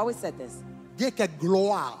ça. I've always said this, Gen quelque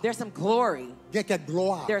gloire, there's some glory. gen quelque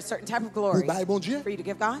gloire. There's a certain type of glory Pour bailler bon Dieu, for you to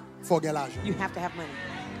give God, faut gen l'argent. you have to have money.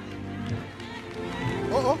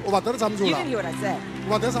 Oh, on va attendre ça me You là. didn't hear what I said. On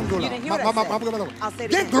va attendre ça me You là. didn't hear what I said. I'll say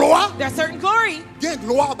it Gen again. gloire, There's certain glory gen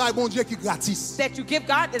gloire bailler bon Dieu qui gratis. that you give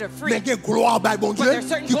God that are free. Mais gen gloire bailler bon Dieu But there's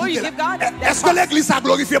certain qui glory you coûte. give God Est-ce que l'église a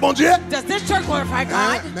glorifié bon Dieu? Does this church glorify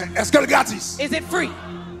Hein? God? Mais est-ce que le gratis? Is it free?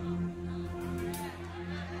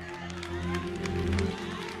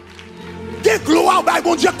 Gen gloire bailler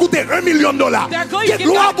bon Dieu coûte $1 million. Their glory you Gen give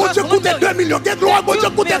gloire God bon costs Dieu 1 coûte million. 2 millions. Gen gloire bon Dieu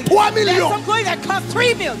coûte 3 There's millions. some glory that costs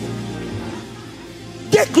 3 million.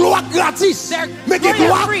 Gen gloire gratis. Their Mais gen glory are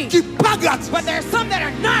gloire free. qui pas gratis. But there's some that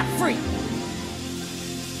are not free.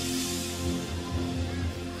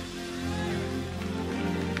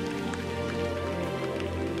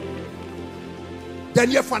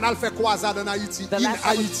 Dernière fois, on a fait croisade en Haïti. The In last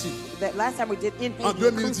time we- Haïti. The last time we did in En Haiti,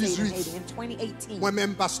 a crusade 2018. in Haiti, in 2018,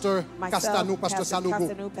 Moi-même, pasteur myself, Castano, pasteur Pastor Sanogo.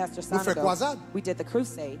 Castano, Pastor Nous fait Sanogo, croisade. we did the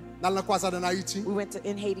crusade. Dans la croisade en Haïti, We went to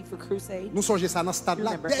in Haiti for crusade. nous songeons ça dans ce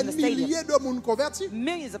stade-là. Remember, Des in the stadium. milliers de monde convertis.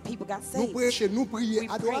 Millions of people got Nous saved. prêchons, nous prions, We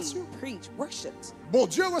adoration. prayed, preached, worshipped. Bon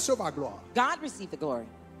Dieu recevra la gloire. God received the glory,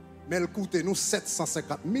 Mais elle coûte nous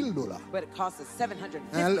 $750,000. but it cost us Il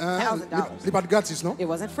 $750,000. n'est pas de gratis, non? It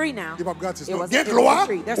wasn't free now. Il n'est pas gratis, It non? wasn't Gen it gloire wasn't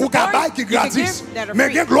free. There's ou some glory cabaye qui you can gratis. give that are Mais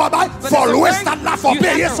free. gen gloire, But faut there's louer some stade là, glory faut you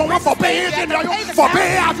have payer to son rent faut the payer place, you have to ingénieur, pay the faut town,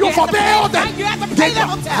 payer avion, you faut have to payer pay the hôtel. flight, you have to pay the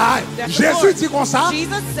hotel. Aïe, That's the Jésus glory. dit comme ça.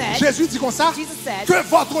 Jesus said, Jésus dit comme ça. Jesus said, Que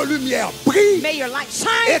votre lumière brille may your light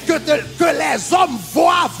et shine, que les hommes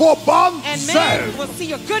voient vos bonnes and men œuvres. will see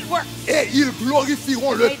your good work. Et ils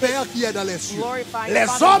glorifieront le They Père qui est dans les cieux. glorify your Les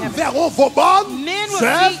Father in hommes heaven. verront vos bonnes Men will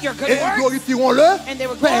œuvres see your good et ils works, glorifieront le and they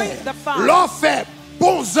will glory Père. the Father. L'on fait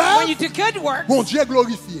bons When you œuvres, do good works, bon Dieu est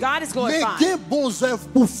glorifié. God is Mais glorified. il y a bons œuvres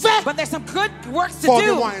pour faire. but there's some good works to For the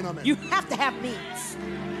do. wine, amen. You have to have means.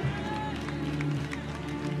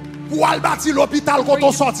 Pour aller bâtir l'hôpital quand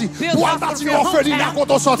on sortit. Pour aller bâtir l'orphelinat quand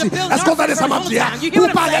on sortit. Est-ce qu'on entend ça m'a dit? Pour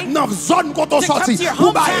parler dans la zone quand on sortit.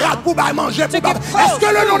 Pour bailler rate, pour bailler manger, pour bailler. Est-ce que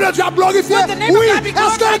le nom de Dieu a glorifié? Oui.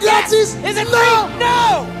 Est-ce que c'est gratis?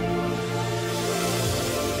 Non.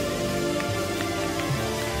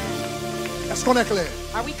 Est-ce qu'on est clair?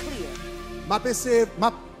 Are we clear?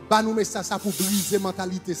 Ma nous message ça pour briser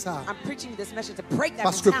mentalité ça. I'm preaching this message to break that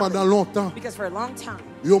Parce que pendant longtemps, because for a long time,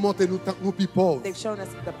 ils ont monté nous plus pauvres, they've shown us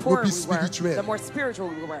the poorer plus we were, spirituels. the more spiritual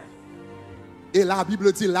we were. Et la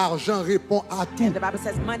Bible dit l'argent répond à tout. And the Bible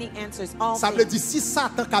says money answers all Ça veut dire si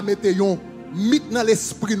Satan a mis un mythe dans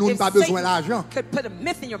l'esprit, nous n'avons pas besoin d'argent.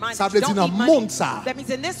 Ça veut dire dans le monde ça,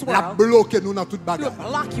 la bloqué nous dans toute bagarre.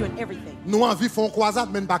 Nous envie faire une croisade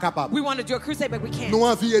mais nous pas capable. Nous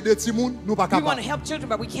envie aider des gens, nous pas capable.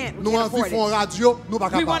 Nous envie faire une radio, nous pas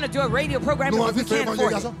capable. Nous envie faire une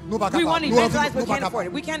évangélisation, nous pas capable. Nous pas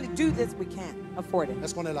capable.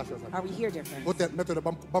 Est-ce qu'on est là, frère? Peut-être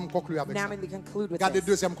maintenant on va conclure avec ça. Regardez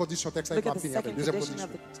deuxième condition texte avec deuxième condition.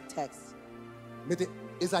 Mettez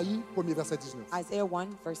Ésaïe 1er verset 19. Isaiah 1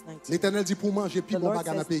 verse 19. L'Éternel dit pour manger puis bon bagay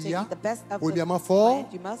dans le pays. Premièrement fort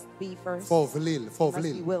v'lil.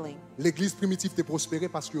 L'église primitive t'est prospérée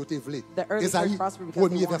parce que t'es v'lil. Ésaïe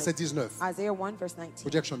 1er verset 19. Isaiah 1 verse 19.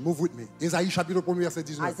 Projection, move with me. Ésaïe chapitre 1er verset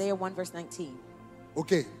 19. Isaiah 1 verse 19.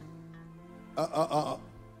 OK.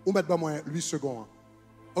 On met pas moins 8 secondes.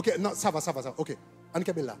 OK, non, ça va. OK.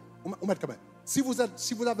 Là. On met quand même. Si vous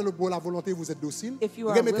avez la volonté, vous êtes docile,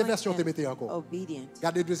 remettez version, te mettez encore.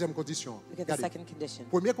 Regardez deuxième condition.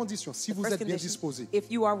 Première condition, si vous êtes bien disposé.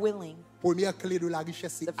 Première clé de la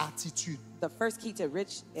richesse, c'est attitude.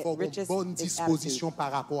 Il faut une bonne disposition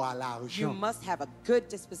par rapport à l'argent.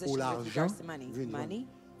 Pour l'argent,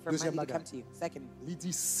 deuxième bagage. Il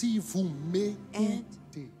dit si vous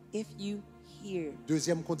m'écoutez.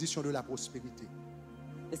 Deuxième condition de la prospérité.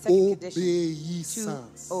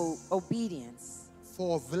 Obéissance. Obedience.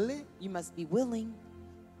 You must be willing.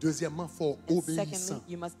 Deuxièmement, for obéissance.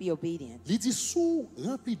 You must be obedient. Il dit sous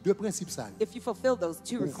rempli deux principes ça. If you fulfill those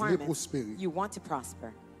two requirements, you want to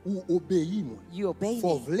prosper. Ou obéir moi. You obey me.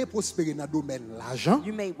 For vle prospérer dans domaine l'argent.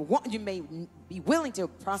 You may be willing to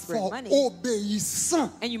prosper in money. Obéissant.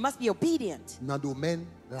 And you must be obedient. Dans domaine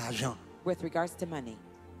l'argent. With regards to money.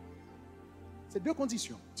 C'est deux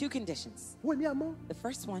conditions. Two conditions. Premièrement, the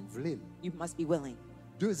first one, vle. You must be willing.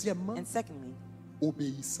 Deuxièmement, and secondly,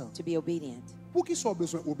 obéissant. To be obedient. Pour qui soit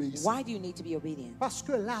besoin obéissant? Why do you need to be obedient? Parce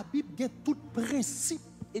que la Bible a tout principe.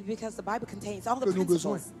 Because the Bible contains all the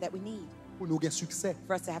principles that we need. Pour nous gagner succès.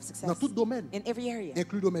 For us to have success. Dans tout domaine. In every area.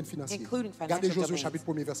 Inclus domaine financier. Including financial Regardez Josué domains. chapitre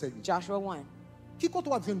 1er verset 8. Joshua 1. Qui compte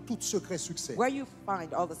vient tout secret succès? Where you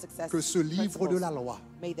find all the success. Que ce livre de la loi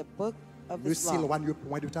may the book of ne s'éloigne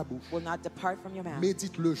point de ta bouche. Will not depart from your mouth.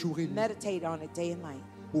 Médite le jour et nuit. Meditate on it day and night.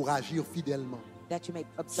 Pour agir fidèlement. That you may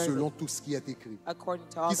observe selon tout ce qui est écrit. According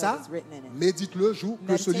to all that is written in it. Médite le jour,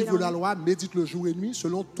 que ce livre de la loi, médite le jour et nuit,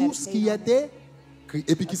 selon tout ce qui est écrit.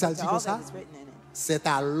 Et puis qui ça dit comme ça? C'est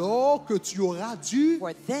alors que tu auras du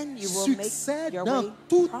succès dans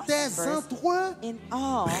toutes tes entreprises,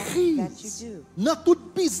 dans tout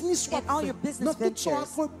business, dans tout son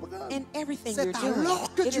entreprise. C'est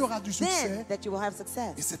alors que tu auras du succès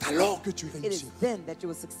et c'est alors que tu réussiras.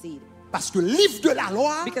 Parce que le livre de la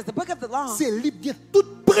loi, c'est le livre qui a tout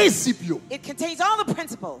principe. It contains all the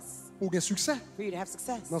principles. Pour gagner succès. For you to have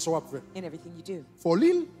success. Dans ce qu'on fait. In everything you do. Faut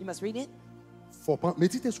lire. You must read it. Faut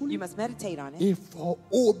méditer sur lui. You must meditate on it. Et faut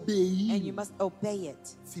obéir. And you must obey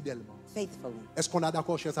it. Fidèlement. Faithfully. Est-ce qu'on est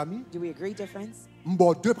d'accord, chers amis? Do we agree, dear friends?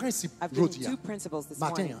 Bon, deux principes. I've given you two principles this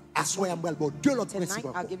morning. Deux autres principes.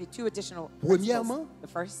 I'll give you two additional Premièrement, the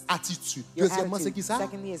first, attitude. Your Deuxièmement, c'est qui ça?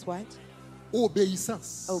 Secondly is what?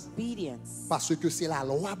 Obéissance. Obedience. Parce que c'est la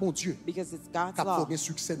loi, mon Dieu, because it's God's qui law a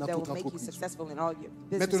succès dans that toute will make you entreprise. successful in all your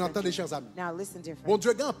business. Maintenant, attendez, chers amis. Now listen, dear friends. Mon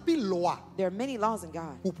Dieu, il y a pile loi there are many laws in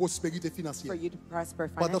God pour prospérité financière. for you to prosper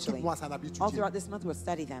Pendant tout financially. le mois, ça n'a pas étudié. All throughout this month, we'll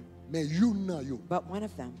study them. Mais une, But one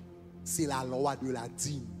of them c'est la loi de la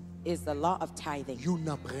dîme. is the law of tithing.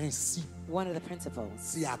 Un principe, One of the principles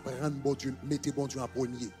c'est apprendre bon Dieu, mettez bon Dieu en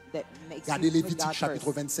premier. that makes Regardez you put Lévitique God chapitre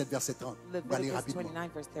first. 27 verset 30. Allez Leviticus rapidement.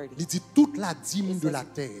 29 verse 30. Il dit toute la dîme It de says, la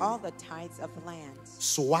terre, all the tithes of the land,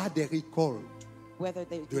 soit des récoltes, whether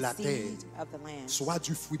they de la the terre, seed of the land soit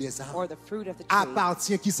du fruit des arbres, or the fruit of the tree,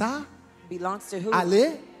 appartient qui ça? belongs to who?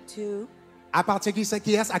 Allez, To appartient qui c'est?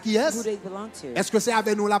 Qui est? À qui who est? they belong to. Est-ce que c'est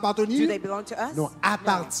avec nous Do l'appartenir? they belong to us? Non,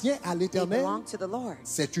 appartient à They l'Éternel. belong to the Lord.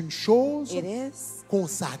 C'est une chose It is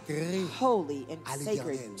consacrée. holy and à sacred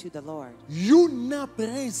l'Éternel. to the Lord. Un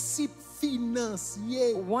principe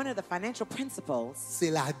financier, One of the financial principles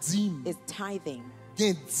c'est la dîme. is tithing.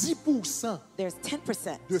 10% there's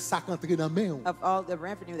 10% de ça qui entre dans main of all the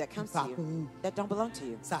revenue that comes to you that don't belong to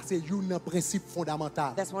you. Ça c'est un principe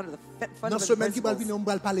fondamental. That's one of the Dans fundamental semaine qui va venir, principles.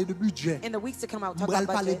 on va parler de budget. In the weeks to come, I'll On talk va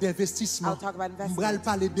about parler budget. d'investissement. I'll talk about On va investment.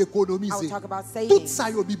 parler I'll d'économiser. talk about Tout saving. ça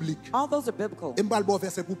est biblique. All those are biblical. Et on va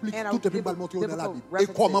verset pour plus And tout est I'll montrer dans la Bible. biblical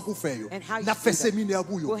Et comment pour faire? and how you On a fait do that. séminaire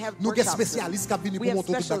pour We'll vous. have Nous avons workshops spécialistes qui viennent We pour have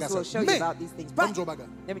montrer tout specialists who will show ça. you Mais about these things. comme But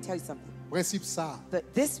je let me tell you something. principe ça,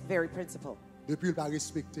 This very principle, depuis il va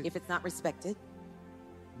respecter, if it's not respected,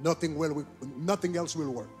 nothing else will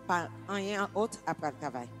work. pas rien autre après le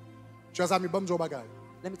travail. Chers amis, bon bagay.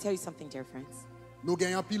 Let me tell you something, dear friends. Nous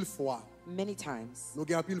gagnons pile fois. Many times, Nous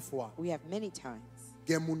gagnons pile fois. we have many times,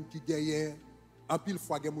 Gagne moun qui gagne en pile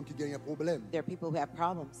fois gagne moun qui gagne un problème. there are people who have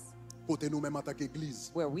problems Côté nous même en tant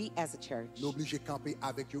qu'église, where we as a church, nous obligés de camper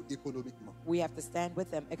avec eux économiquement. we have to stand with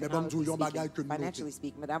them economically speaking, financially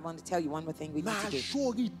speaking. But I want to tell you one more thing we need to do.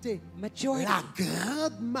 Majorité, la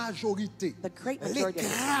grande majorité, the great majority,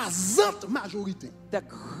 l'écrasante majorité, the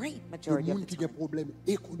great de majority of monde the qui a time, problème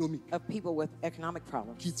économique, of people with economic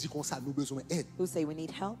problems qui dit qu'on ça nous besoin d'aide. who say we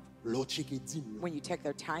need help, L'autre qui dit when you check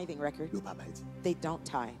their tithing record, le papa dit. they don't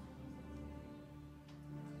tithe.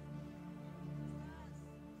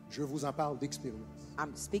 Je vous en parle d'expérience.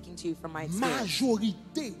 I'm speaking to you from my experience.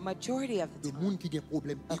 Majority of the de time, monde qui a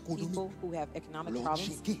problème of économique, people who have economic l'ont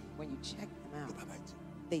problems, checké. when you check them le out, papa dit.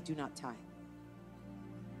 they do not tithe.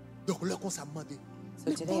 Donc là qu'on s'est demandé, So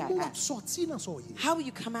mais today I comment ask, sortir dans son how will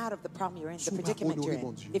you come out of the problem you're in, the Sous pas predicament you're honorer mon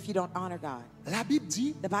in, Dieu. if you don't honor God? La Bible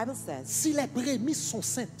dit, The Bible says, si les prémices sont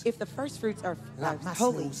saintes, if the first fruits are la masse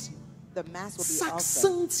holy, aussi. the mass will be Ça also.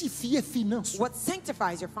 sanctifie finance. What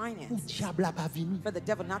sanctifies your Pour finance? diable a pas venu For the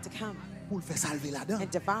devil not to come pour le faire salver là-dedans. and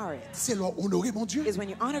devour it C'est leur honorer mon Dieu is when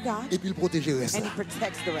you honor God et puis le protéger le reste. and He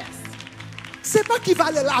protects the rest. C'est pas qui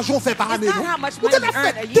valait l'argent fait par année. It's not how much Vous money avez you earn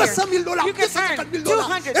a fait year. 200 000 $, You can 250 000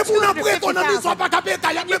 earn 200, Et pour l'emprunter ton ami, ils sont pas capables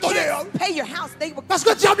de You donner. can't pay your house. They will Parce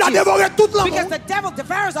que le diable a dévoré tout because l'argent. the devil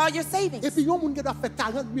devours all your savings. Et puis, il y a un monde qui a fait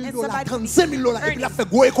 40 000 And $, somebody 35 000 $, et puis il a earning fait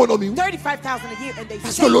gros économie. 35,000 a year and they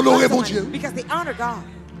Parce save que l'honorer lots of mon money Dieu. because they honor God.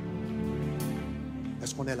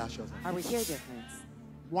 Est-ce qu'on est là, chers amis? Are we here, dear friends?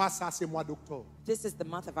 Moi, ça, c'est mois d'octobre. This is the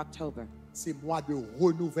month of October. C'est mois de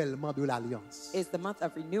renouvellement de l'alliance. It's the month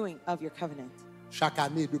of renewing of your covenant. Chaque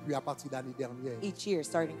année, depuis à partir de l'année dernière, Each year,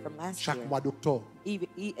 starting from last chaque year, mois d'octobre,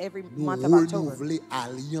 every nous month of October, renouvelons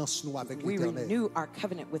l'alliance nous avec we l'Éternel renew our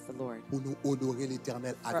covenant with the Lord pour nous honorer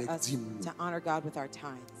l'Éternel for avec us dîmes. to honor God with our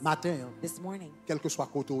tithes. Matin, hein, This morning, quel que soit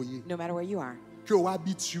côté où no matter where you are, que vous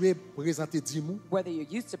habitué à présenter dîmes, whether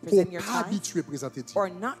you're used to pour present your pas tithes habitué à présenter dîmes. or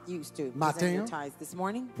not used to present your Matin, tithes, this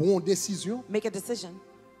morning, Pour une décision, make a decision.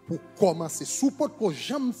 pour commencer. Sous porte que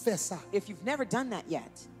j'aime faire ça, If you've never done that yet,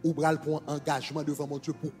 ou bral pour un engagement devant mon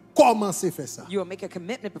Dieu pour commencer à faire ça. you will make a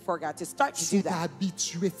commitment before God to start to Si do tu es that.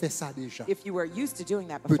 habitué à faire ça déjà, If you were used to doing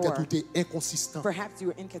that before, peut-être tu es inconsistant. perhaps you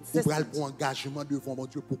were Ou bral inconsistent. pour un engagement devant mon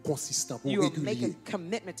Dieu pour consistant, pour You will make régulier. a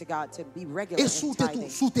commitment to God to be regular Et in sous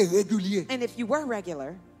tithing. t'es régulier, And if you were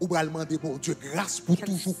regular, ou bral demander bon Dieu grâce pour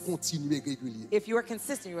toujours continuer régulier. if you were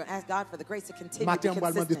consistent, you would ask God for the grace to continue to Matin, be on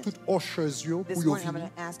va demander consistent. tout ushers yo This pour yo morning, I'm venir.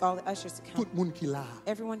 going to ask all the ushers to Tout come. le monde qui là.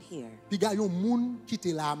 Everyone here, Puis il y a un monde qui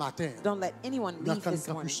était là matin. don't let anyone Dans leave quel this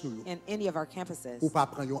morning campus nous? in any of our campuses Ou pas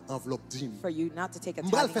prendre une enveloppe dîme. for you not to take a Je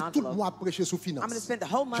vais tithing faire tout le envelope. mois prêcher sur I'm finance. going to spend the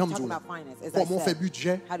whole month J'aime talking dire. about finance, as I Comment on fait said.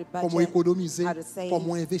 budget, How to comment budget, économiser, how to save,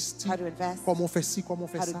 comment investir, how to invest, comment on fait ci, comment on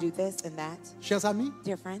fait how to ça. do this and that. Chers amis,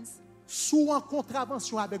 Dear friends, sous en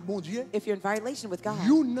contravention avec bon Dieu, if you're in violation with God,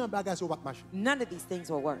 you n'en bagage pas marcher. none of these things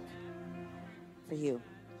will work for you.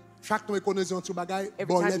 Chaque temps économise un petit bagage, Every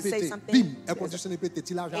bon time les you say pété, something, bim, air there's conditionné pété,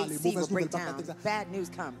 ti l'argent les AC will mauvaises break nouvelles pas down. ça. Bad news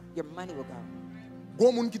come. Your money will go.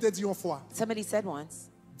 Gon moun qui te dit une fois, Somebody said once,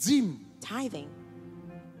 dim tithing,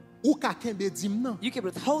 ou ka kembe dim nan. you could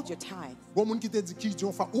withhold your tithe. Gon moun qui te dit qui dit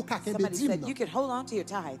une fois ou ka kembe Somebody dim said nan. you could hold on to your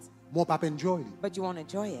tithes, Mon papa enjoy but you won't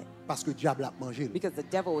enjoy it parce que diable a mangé. because the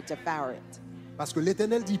devil will devour it. Parce que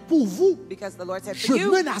l'Éternel dit pour vous, Because the Lord said, je for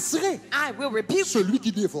you, menacerai I will rebuke celui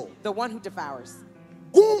qui dévore. the one who devours.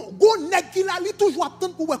 Gon nèg qui la li toujours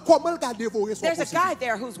attendre pour voir comment il va dévorer son There's a possible. guy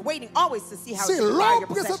there who's waiting always to see how C'est to devour l'homme your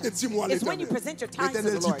présenté possessions. dis-moi It's when you l'Éternel. present your tithes to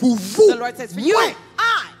L'Éternel the dit Lord. pour vous, The Lord says, for you, moi,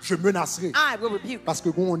 I je menacerai. will rebuke. Parce que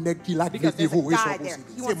gon nèg qui la qui veut Because there's a dévorer son guy there.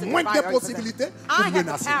 possible. He C'est wants to moins devour de your possibilités possessions. pour I have the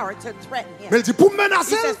menacer. power to threaten Mais him. il dit pour He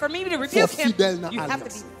menacer, says, for me to faut rebuke him, fidèle dans you have to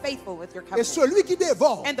l'alliance. be faithful with your Et covenant. celui qui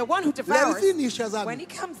dévore, And the one who l'elle devours, finit, chers when amis. he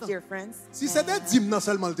comes, dear friends, Si c'était dîme non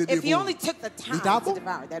seulement le te if he dévore. only took the time Il t'a to bon.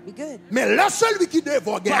 devour, that'd be good. Mais le celui qui dévore,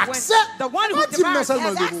 il a But when accès. the one who Pas dîme non devours seulement has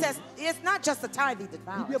le dévore. access, It's not just the tithe he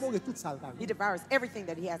devours. He devours everything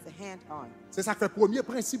that he has a hand on. C'est ça que le premier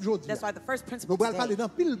principe aujourd'hui. That's why the first principle nous allons parler d'un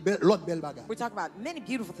pile l'autre belle bagarre. We're talking about many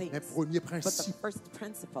beautiful things. Mais premier But principe, the first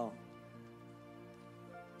principle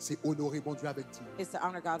c'est honorer bon Dieu avec dîme. is to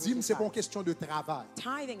honor God with Dîme, your c'est pas une tithe. question de travail.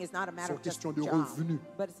 Tithing is not a matter C'est of une just question de job, revenu.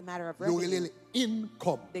 but it's a matter of Il y aurait revenue.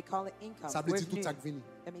 l'income. They call it income. Ça veut dire tout revenue. ça qui vient.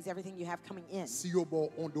 That means everything you have coming in. Si vous avez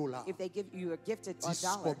 $1, If they give you a gifted a 10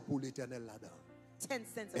 dollar, comme pour l'éternel là-dedans. 10 cents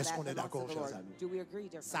of Est-ce that qu'on est belongs d'accord, to the chers Lord. amis? Do we agree,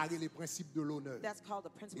 dear Ça friends? c'est le principe de l'honneur. That's called the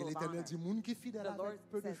Et principle of l'éternel honor. dit, moun qui est fidèle The Lord avec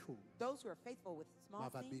peu de says, choses, those who are faithful with moi small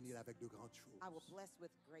va things, bénir avec de grandes choses. I will bless with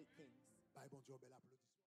great things. Bye, bon Dieu, bel applaudissement.